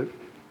next to it.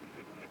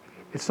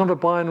 It's not a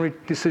binary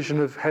decision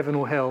of heaven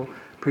or hell.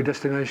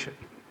 Predestination.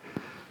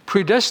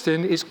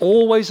 Predestined is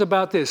always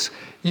about this.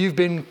 You've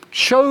been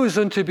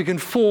chosen to be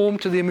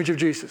conformed to the image of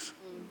Jesus.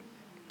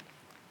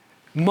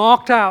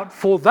 Marked out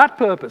for that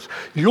purpose.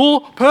 Your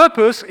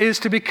purpose is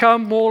to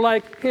become more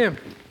like him.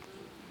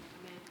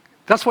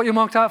 That's what you're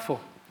marked out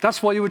for.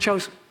 That's why you were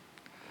chosen.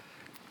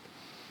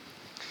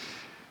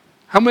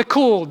 And we're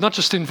called, not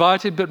just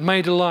invited, but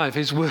made alive.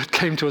 His word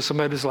came to us and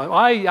made us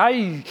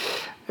alive.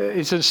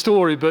 It's a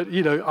story, but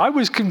I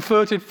was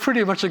converted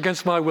pretty much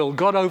against my will.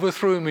 God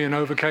overthrew me and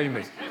overcame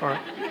me. All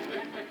right.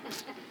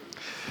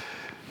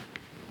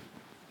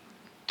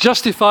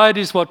 Justified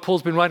is what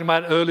Paul's been writing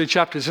about in earlier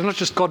chapters. It's not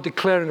just God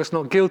declaring us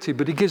not guilty,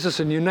 but he gives us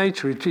a new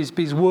nature.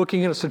 He's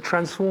working in us to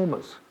transform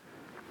us.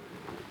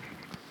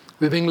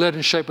 We're being led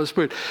and shaped by the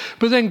Spirit.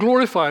 But then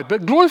glorified.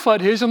 But glorified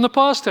here is in the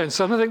past tense.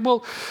 And I think,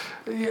 well,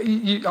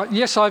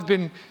 yes, I've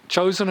been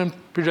chosen and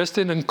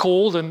predestined and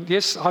called. And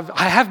yes,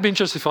 I have been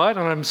justified.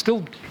 And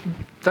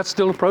that's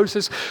still a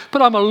process.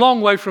 But I'm a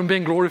long way from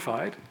being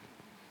glorified.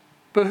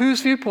 But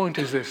whose viewpoint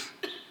is this?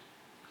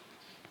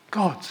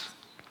 God's.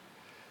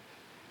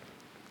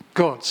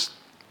 God's.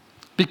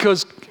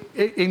 Because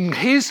in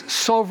his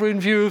sovereign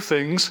view of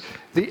things,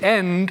 the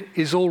end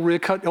is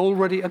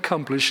already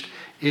accomplished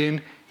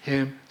in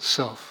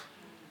himself.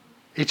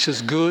 It's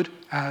as good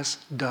as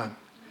done.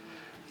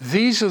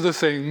 These are the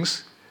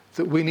things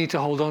that we need to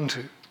hold on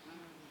to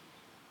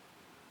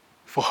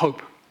for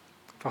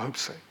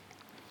hope's sake.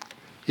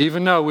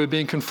 Even now we're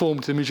being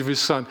conformed to the image of his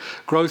Son.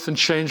 Growth and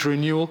change,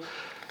 renewal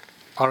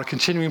are a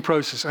continuing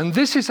process. And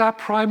this is our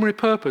primary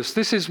purpose.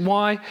 This is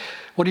what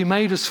he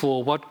made us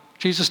for, what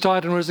Jesus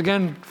died and rose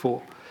again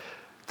for.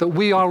 That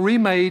we are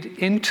remade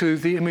into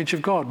the image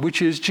of God,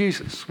 which is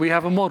Jesus. We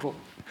have a model.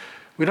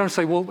 We don't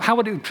say, well, how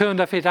would it have turned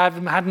out if it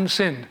hadn't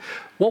sinned?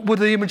 What would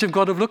the image of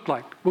God have looked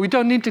like? Well, we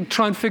don't need to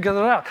try and figure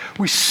that out.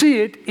 We see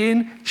it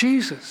in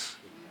Jesus.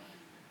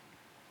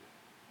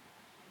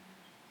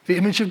 The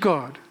image of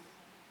God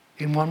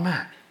in one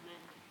man.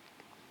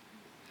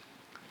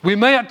 We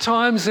may at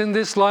times in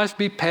this life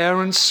be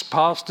parents,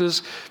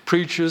 pastors,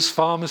 preachers,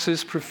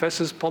 pharmacists,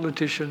 professors,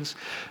 politicians,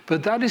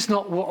 but that is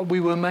not what we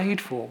were made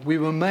for. We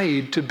were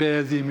made to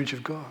bear the image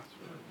of God.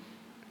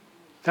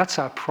 That's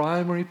our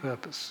primary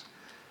purpose.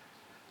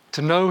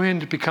 To know him,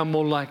 to become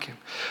more like him.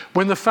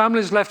 When the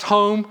family's left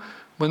home,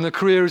 when the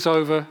career is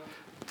over,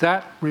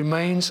 that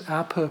remains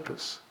our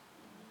purpose.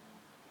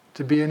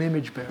 To be an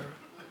image bearer.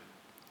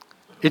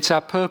 It's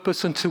our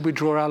purpose until we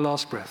draw our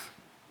last breath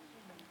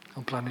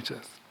on planet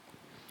Earth.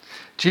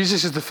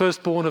 Jesus is the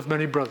firstborn of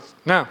many brothers.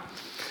 Now,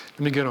 let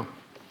me get on.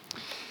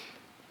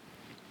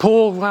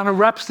 Paul kind of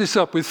wraps this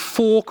up with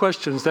 4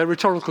 questions. They're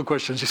rhetorical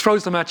questions. He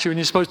throws them at you and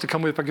you're supposed to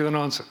come back with an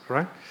answer. All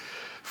right?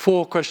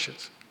 4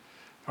 questions.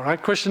 All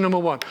right? Question number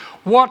 1.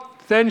 What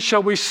then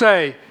shall we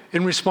say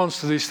in response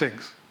to these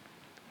things?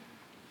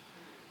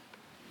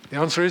 The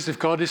answer is, if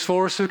God is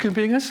for us, who can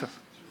be against us?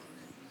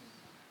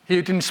 He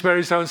who didn't spare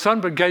his own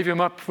son, but gave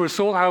him up for us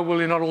all, how will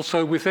he not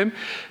also with him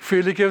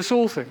freely give us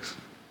all things?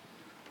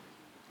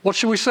 What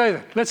should we say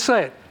then? Let's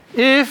say it.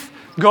 If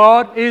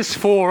God is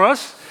for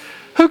us,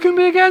 who can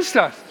be against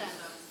us?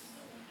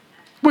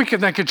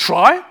 They could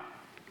try,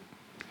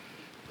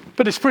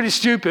 but it's pretty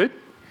stupid.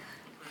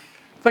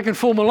 They can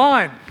form a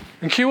line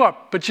and queue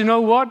up. But you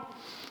know what?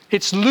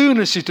 It's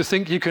lunacy to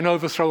think you can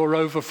overthrow or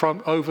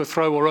overcome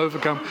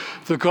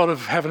the God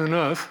of heaven and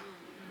earth.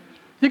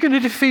 You're going to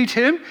defeat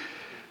him.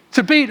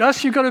 To beat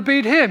us, you've got to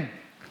beat him.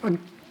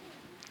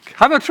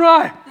 Have a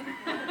try.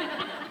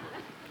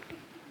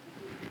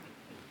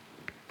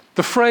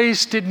 The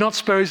phrase, did not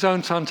spare his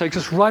own son, takes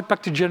us right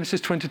back to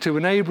Genesis 22,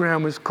 when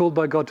Abraham was called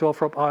by God to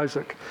offer up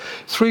Isaac.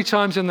 3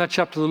 times in that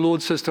chapter, the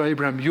Lord says to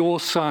Abraham, your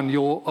son,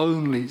 your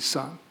only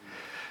son.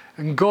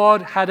 And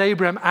God had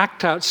Abraham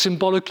act out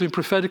symbolically and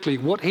prophetically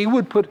what he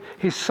would put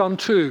his son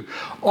to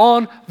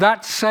on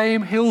that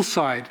same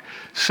hillside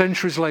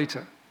centuries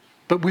later,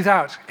 but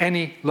without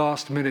any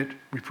last-minute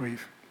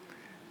reprieve.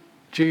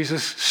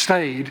 Jesus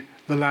stayed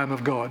the Lamb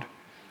of God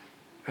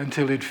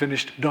until he'd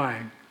finished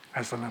dying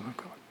as the Lamb of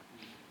God.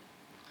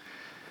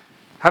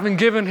 Having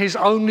given his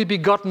only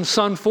begotten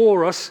Son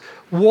for us,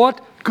 what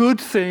good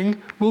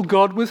thing will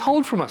God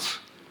withhold from us?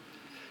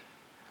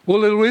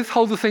 Well, he'll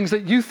withhold the things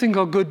that you think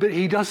are good, but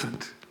he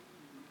doesn't.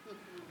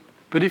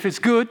 But if it's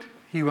good,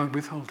 he won't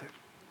withhold it.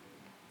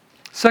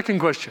 Second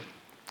question.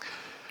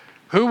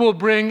 Who will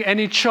bring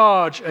any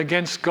charge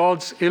against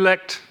God's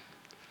elect?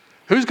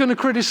 Who's going to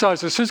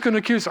criticize us? Who's going to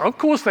accuse us? Of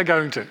course they're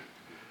going to.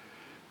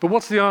 But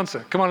what's the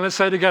answer? Come on, let's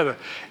say it together.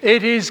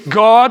 It is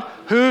God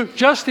who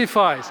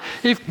justifies.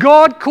 If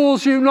God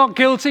calls you not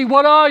guilty,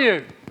 what are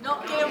you?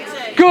 Not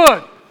guilty.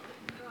 Good.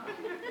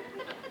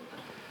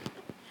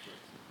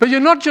 But you're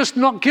not just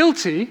not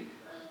guilty,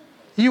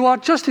 you are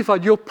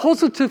justified. You're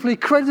positively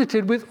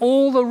credited with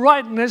all the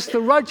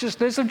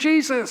righteousness of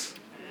Jesus.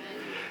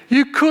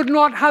 You could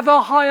not have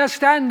a higher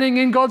standing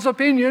in God's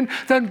opinion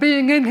than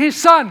being in his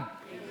Son.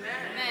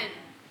 Amen.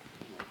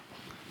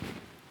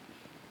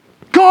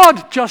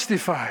 God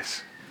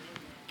justifies.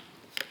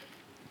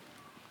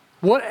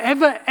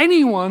 Whatever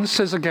anyone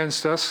says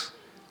against us,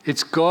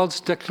 it's God's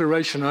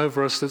declaration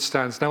over us that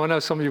stands. Now, I know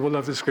some of you will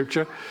love this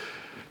scripture.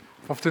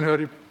 I've often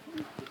heard it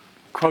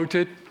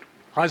quoted.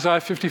 Isaiah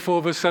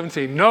 54, verse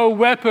 17. No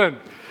weapon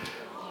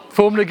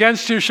formed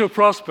against you shall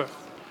prosper,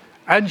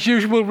 and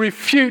you will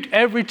refute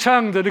every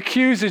tongue that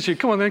accuses you.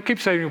 Come on, then, keep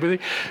saying it with me.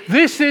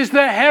 This is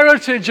the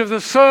heritage of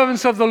the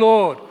servants of the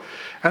Lord,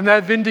 and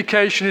their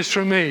vindication is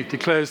from me,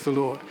 declares the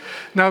Lord.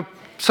 Now,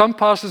 some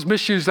pastors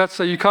misuse that,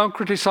 so you can't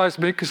criticize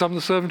me because I'm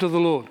the servant of the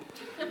Lord.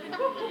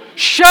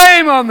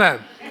 Shame on them!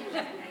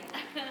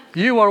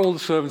 You are all the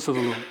servants of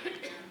the Lord.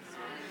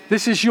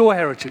 This is your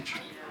heritage.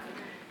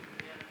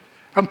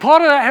 And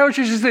part of that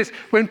heritage is this.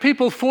 When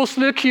people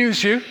falsely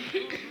accuse you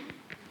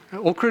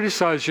or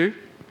criticize you,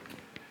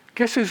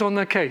 guess who's on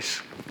their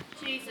case?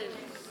 Jesus.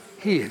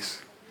 He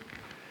is.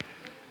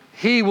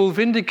 He will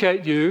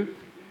vindicate you,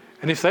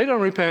 and if they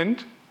don't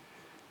repent,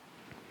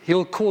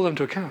 he'll call them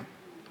to account.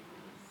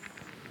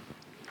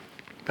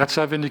 That's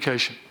our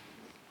vindication.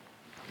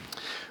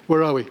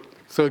 Where are we?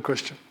 Third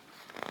question.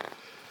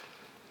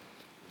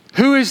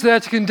 Who is there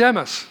to condemn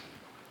us?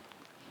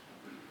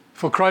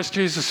 For Christ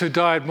Jesus, who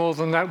died, more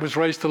than that, was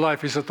raised to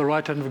life, is at the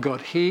right hand of God.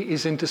 He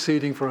is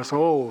interceding for us.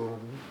 Oh,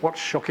 what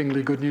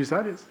shockingly good news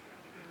that is.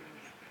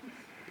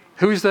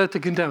 Who is there to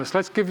condemn us?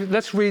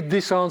 Let's read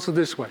this answer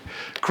this way.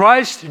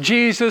 Christ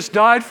Jesus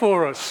died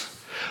for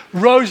us,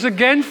 rose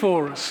again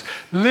for us,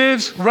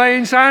 lives,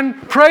 reigns, and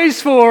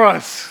prays for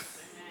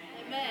us.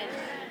 Amen.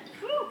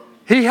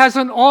 He has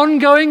an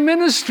ongoing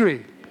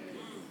ministry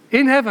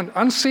in heaven,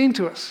 unseen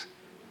to us.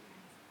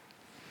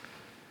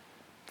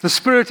 The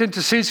Spirit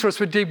intercedes for us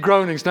with deep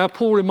groanings. Now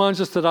Paul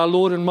reminds us that our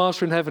Lord and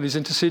Master in heaven is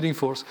interceding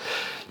for us.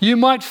 You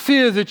might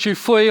fear that you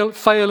fail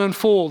and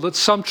fall, that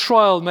some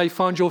trial may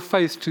find your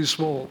faith too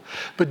small.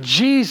 But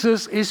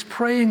Jesus is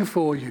praying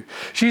for you.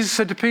 Jesus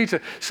said to Peter,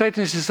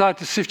 Satan has desired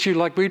to sift you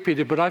like wheat,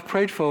 Peter, but I've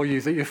prayed for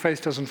you that your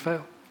faith doesn't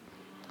fail.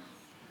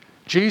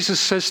 Jesus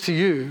says to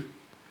you,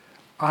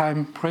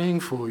 I'm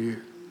praying for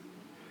you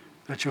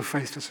that your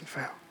faith doesn't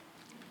fail.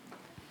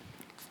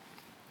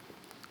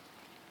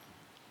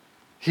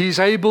 He's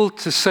able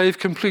to save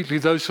completely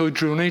those who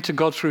draw near to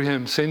God through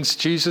him. Since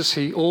Jesus,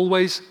 he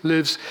always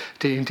lives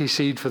to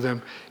intercede for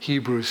them.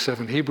 Hebrews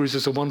 7. Hebrews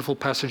is a wonderful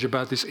passage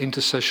about this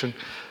intercession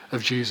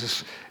of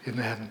Jesus in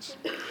the heavens.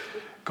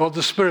 God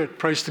the Spirit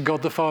prays to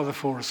God the Father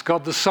for us.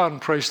 God the Son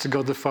prays to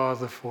God the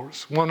Father for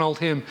us. One old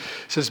hymn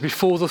says,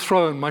 before the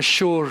throne my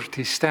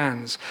surety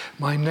stands.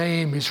 My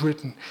name is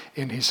written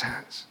in his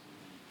hands.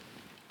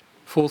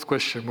 Fourth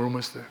question, we're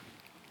almost there.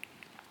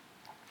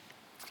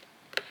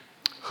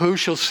 Who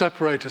shall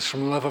separate us from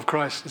the love of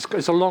Christ?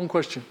 It's a long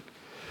question.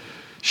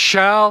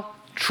 Shall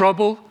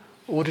trouble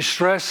or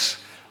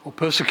distress or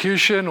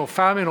persecution or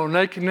famine or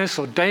nakedness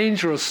or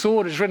danger or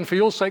sword is written, for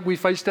your sake we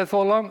face death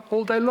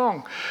all day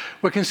long.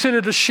 We're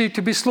considered as sheep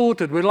to be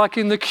slaughtered. We're like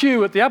in the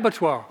queue at the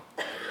abattoir.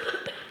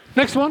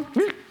 Next one.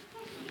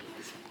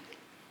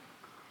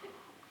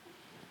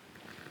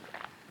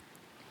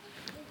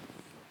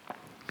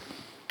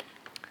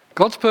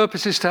 God's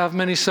purpose is to have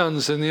many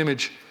sons in the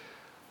image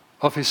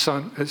of his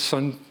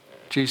son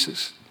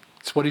Jesus.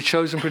 It's what he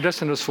chose and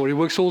predestined us for. He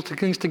works all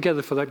things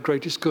together for that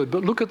greatest good.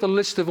 But look at the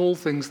list of all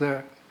things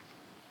there.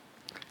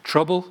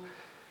 Trouble,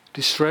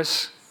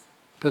 distress,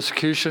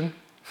 persecution,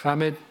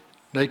 famine,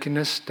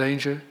 nakedness,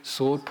 danger,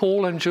 sword.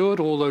 Paul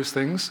endured all those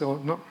things, or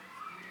not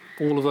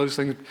all of those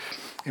things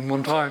in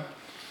one time.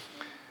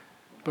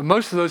 But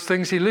most of those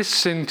things he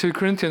lists in 2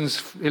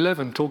 Corinthians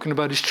 11, talking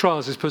about his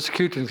trials, his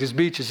persecutions, his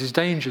beaches, his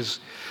dangers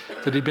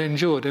that he'd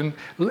endured. And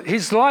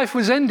his life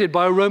was ended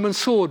by a Roman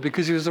sword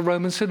because he was a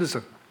Roman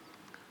citizen.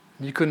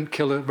 You couldn't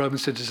kill a Roman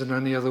citizen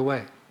any other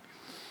way.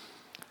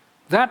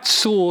 That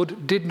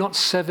sword did not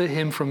sever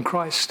him from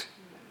Christ.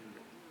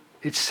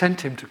 It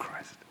sent him to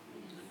Christ.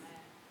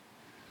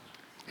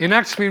 In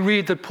Acts we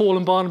read that Paul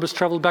and Barnabas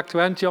traveled back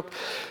to Antioch,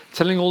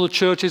 telling all the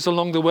churches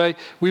along the way,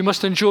 we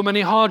must endure many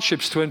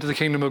hardships to enter the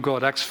kingdom of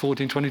God, Acts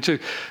 14:22.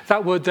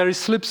 That word there is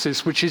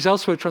thlipsis, which is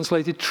elsewhere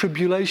translated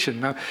tribulation.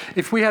 Now,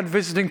 if we had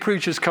visiting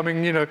preachers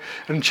coming,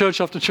 and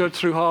church after church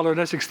through Harlow and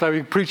Essex, they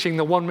were preaching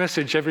the one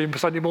message every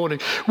Sunday morning,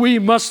 we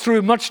must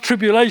through much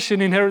tribulation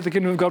inherit the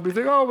kingdom of God. We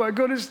think, oh my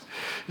goodness,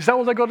 is that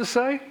all they got to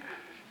say?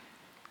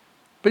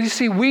 But you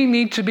see, we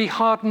need to be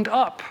hardened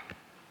up.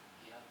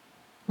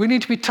 We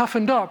need to be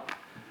toughened up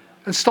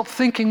and stop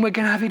thinking we're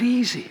going to have it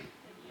easy.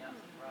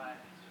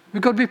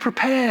 We've got to be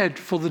prepared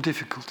for the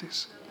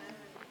difficulties.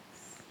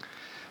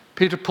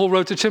 Paul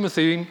wrote to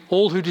Timothy,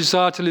 all who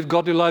desire to live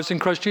godly lives in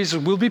Christ Jesus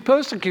will be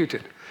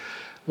persecuted,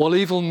 while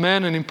evil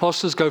men and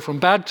impostors go from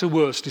bad to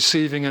worse,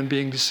 deceiving and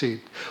being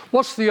deceived.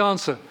 What's the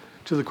answer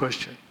to the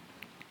question?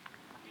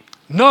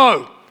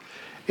 No.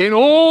 In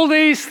all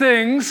these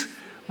things,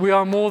 we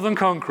are more than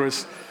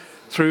conquerors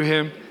through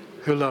him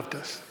who loved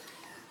us.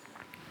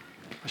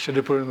 I should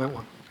have put in that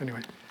one.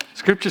 Anyway,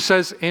 Scripture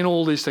says in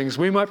all these things.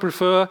 We might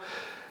prefer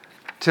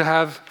to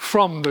have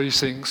from these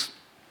things.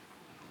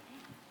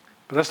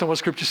 But that's not what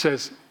Scripture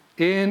says.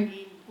 In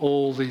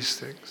all these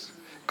things.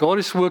 God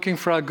is working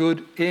for our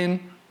good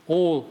in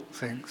all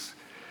things,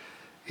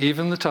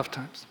 even the tough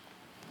times.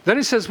 Then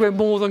it says we're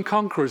more than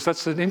conquerors.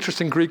 That's an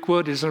interesting Greek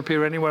word. It doesn't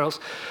appear anywhere else.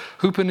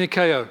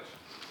 Hupernikeo.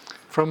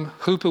 From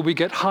hooper we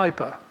get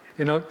hyper.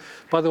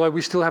 By the way,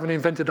 we still haven't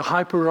invented a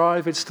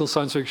hyperdrive. It's still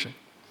science fiction.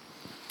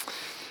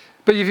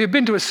 But if you've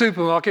been to a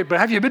supermarket, but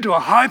have you been to a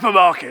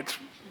hypermarket?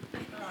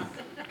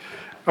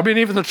 I mean,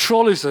 even the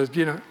trolleys are,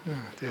 oh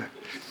dear.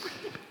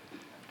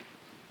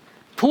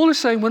 Paul is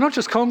saying we're not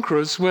just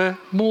conquerors, we're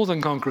more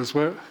than conquerors,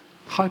 we're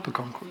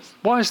hyper-conquerors.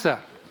 Why is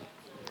that?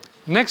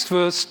 Next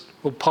verse,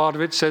 or part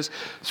of it, says,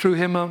 through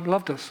him who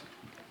loved us.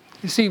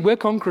 You see, we're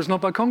conquerors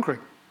not by conquering,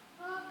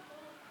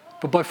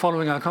 but by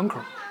following our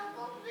conqueror.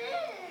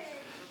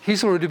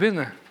 He's already been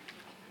there.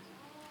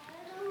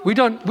 We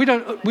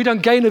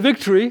don't gain a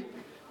victory,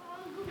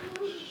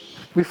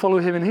 we follow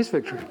him in his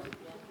victory.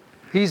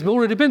 He's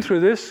already been through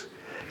this.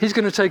 He's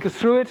going to take us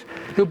through it.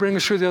 He'll bring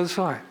us through the other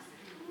side.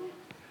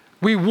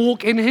 We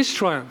walk in his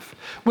triumph.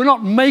 We're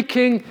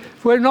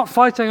not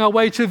fighting our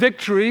way to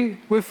victory.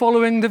 We're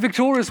following the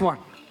victorious one.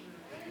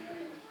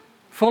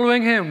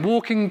 Following him,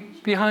 walking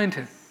behind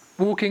him,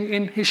 walking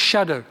in his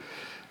shadow,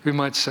 we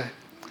might say.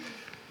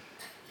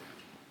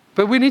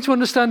 But we need to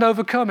understand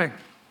overcoming.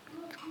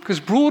 Because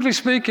broadly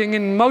speaking,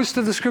 in most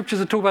of the scriptures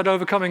that talk about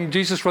overcoming,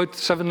 Jesus wrote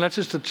 7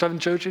 letters to 7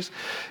 churches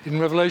in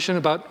Revelation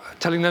about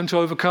telling them to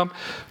overcome.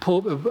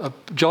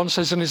 John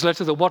says in his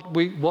letter that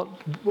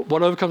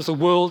what overcomes the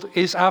world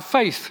is our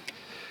faith.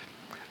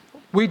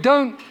 We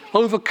don't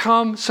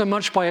overcome so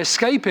much by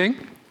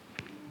escaping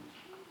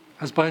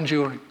as by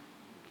enduring,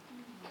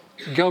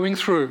 going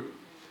through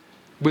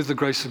with the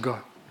grace of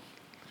God.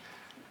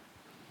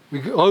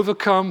 We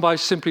overcome by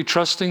simply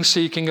trusting,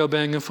 seeking,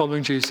 obeying, and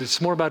following Jesus.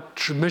 It's more about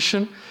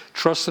submission,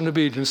 trust, and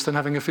obedience than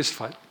having a fist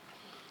fight.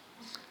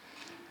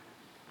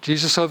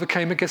 Jesus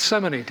overcame at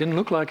Gethsemane. Didn't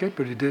look like it,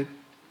 but he did.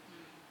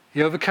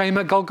 He overcame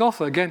at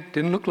Golgotha. Again,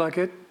 didn't look like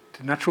it.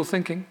 Natural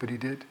thinking, but he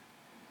did.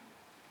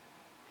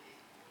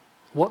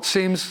 What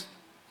seems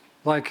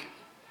like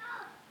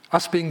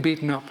us being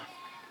beaten up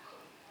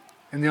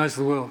in the eyes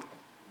of the world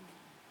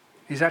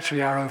is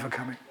actually our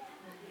overcoming.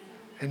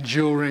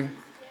 Enduring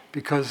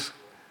because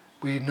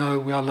we know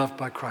we are loved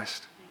by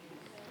Christ.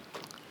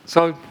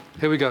 So,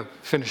 here we go.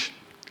 Finish.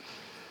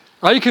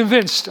 Are you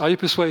convinced? Are you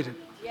persuaded?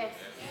 Yes.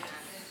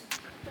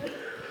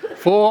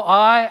 For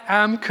I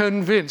am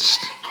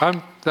convinced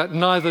that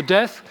neither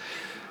death,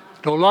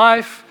 nor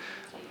life,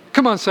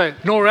 come on, say it,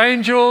 nor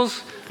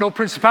angels, nor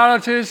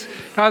principalities,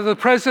 neither the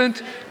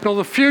present, nor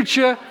the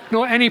future,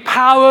 nor any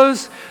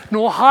powers,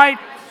 nor height,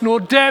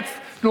 nor depth,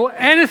 nor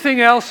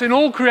anything else in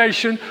all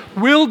creation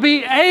will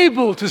be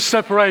able to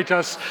separate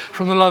us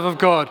from the love of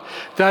God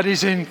that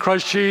is in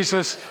Christ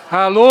Jesus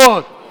our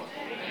Lord.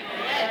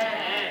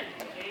 Amen.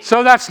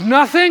 So that's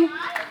nothing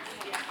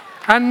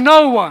and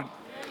no one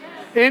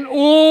in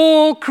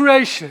all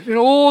creation, in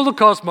all the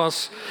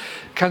cosmos,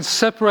 can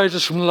separate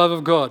us from the love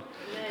of God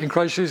in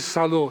Christ Jesus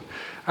our Lord.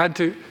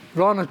 And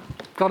Ron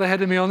got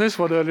ahead of me on this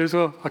one earlier as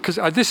well, because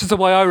this is the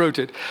way I wrote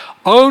it.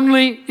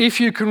 Only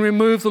if you can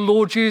remove the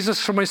Lord Jesus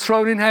from his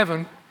throne in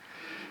heaven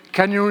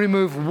can you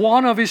remove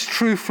one of his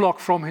true flock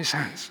from his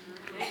hands.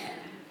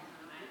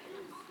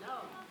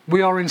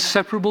 We are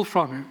inseparable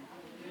from him.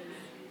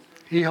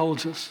 He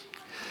holds us.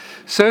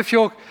 So if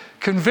you're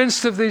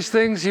convinced of these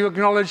things, you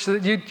acknowledge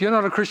that you're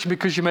not a Christian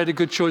because you made a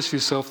good choice for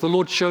yourself. The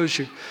Lord chose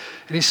you.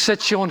 And he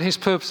sets you on his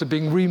purpose of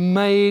being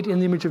remade in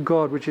the image of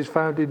God, which is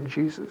found in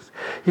Jesus.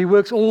 He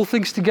works all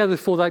things together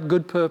for that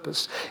good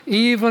purpose,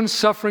 even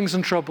sufferings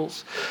and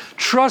troubles.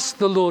 Trust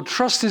the Lord,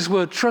 trust his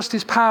word, trust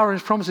his power and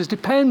his promises.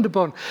 Depend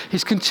upon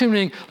his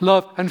continuing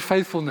love and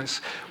faithfulness.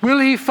 Will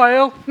he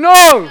fail?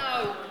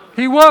 No!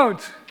 He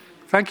won't.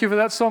 Thank you for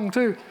that song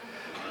too.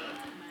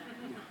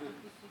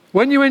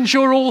 When you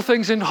endure all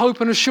things in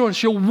hope and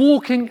assurance, you're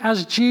walking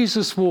as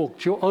Jesus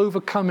walked. You're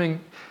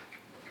overcoming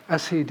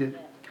as he did.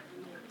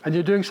 And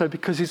you're doing so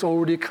because he's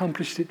already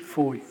accomplished it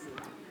for you.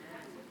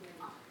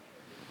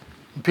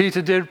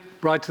 Peter did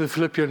write to the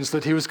Philippians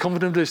that he was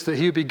confident of this, that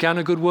he who began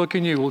a good work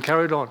in you will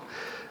carry it on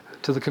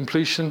to the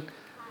completion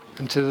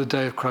and to the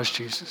day of Christ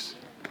Jesus.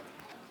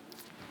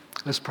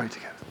 Let's pray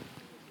together.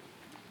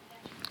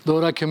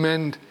 Lord, I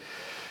commend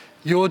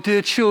your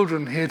dear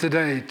children here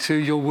today to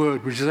your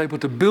word, which is able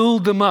to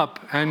build them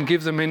up and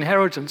give them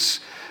inheritance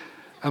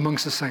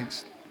amongst the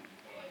saints.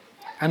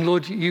 And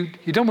Lord, you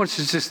don't want us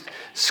to just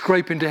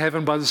scrape into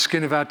heaven by the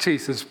skin of our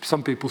teeth, as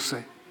some people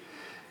say.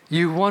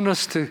 You want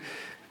us to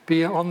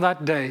be on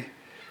that day,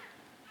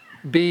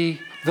 be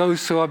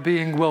those who are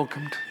being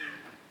welcomed,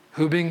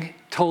 who are being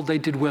told they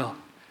did well.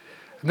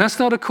 And that's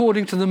not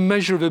according to the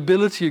measure of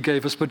ability you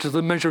gave us, but to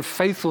the measure of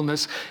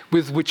faithfulness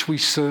with which we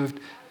served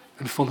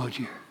and followed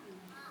you.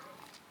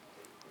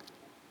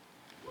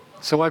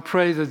 So I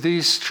pray that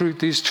these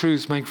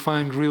truths may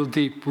find real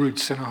deep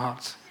roots in our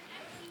hearts.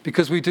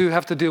 Because we do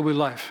have to deal with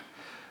life.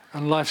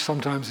 And life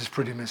sometimes is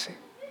pretty messy.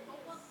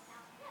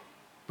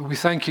 But we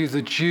thank you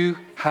that you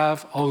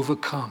have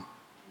overcome.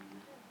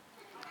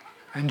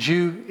 And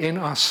you in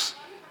us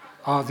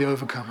are the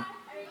overcomer.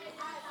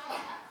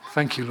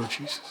 Thank you, Lord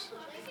Jesus.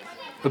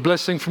 A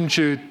blessing from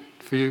Jude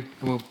for you.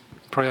 And we'll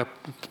pray up,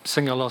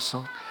 sing our last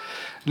song.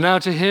 Now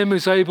to him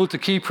who's able to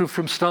keep you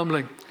from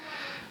stumbling,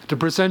 to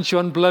present you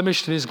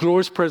unblemished in his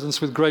glorious presence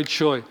with great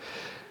joy.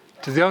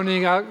 To the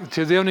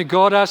only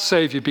God, our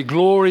Savior, be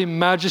glory,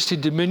 majesty,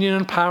 dominion,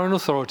 and power and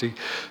authority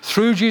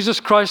through Jesus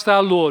Christ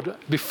our Lord,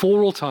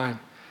 before all time,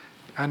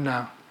 and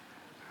now,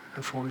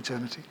 and for all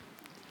eternity.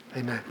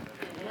 Amen.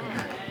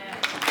 Amen.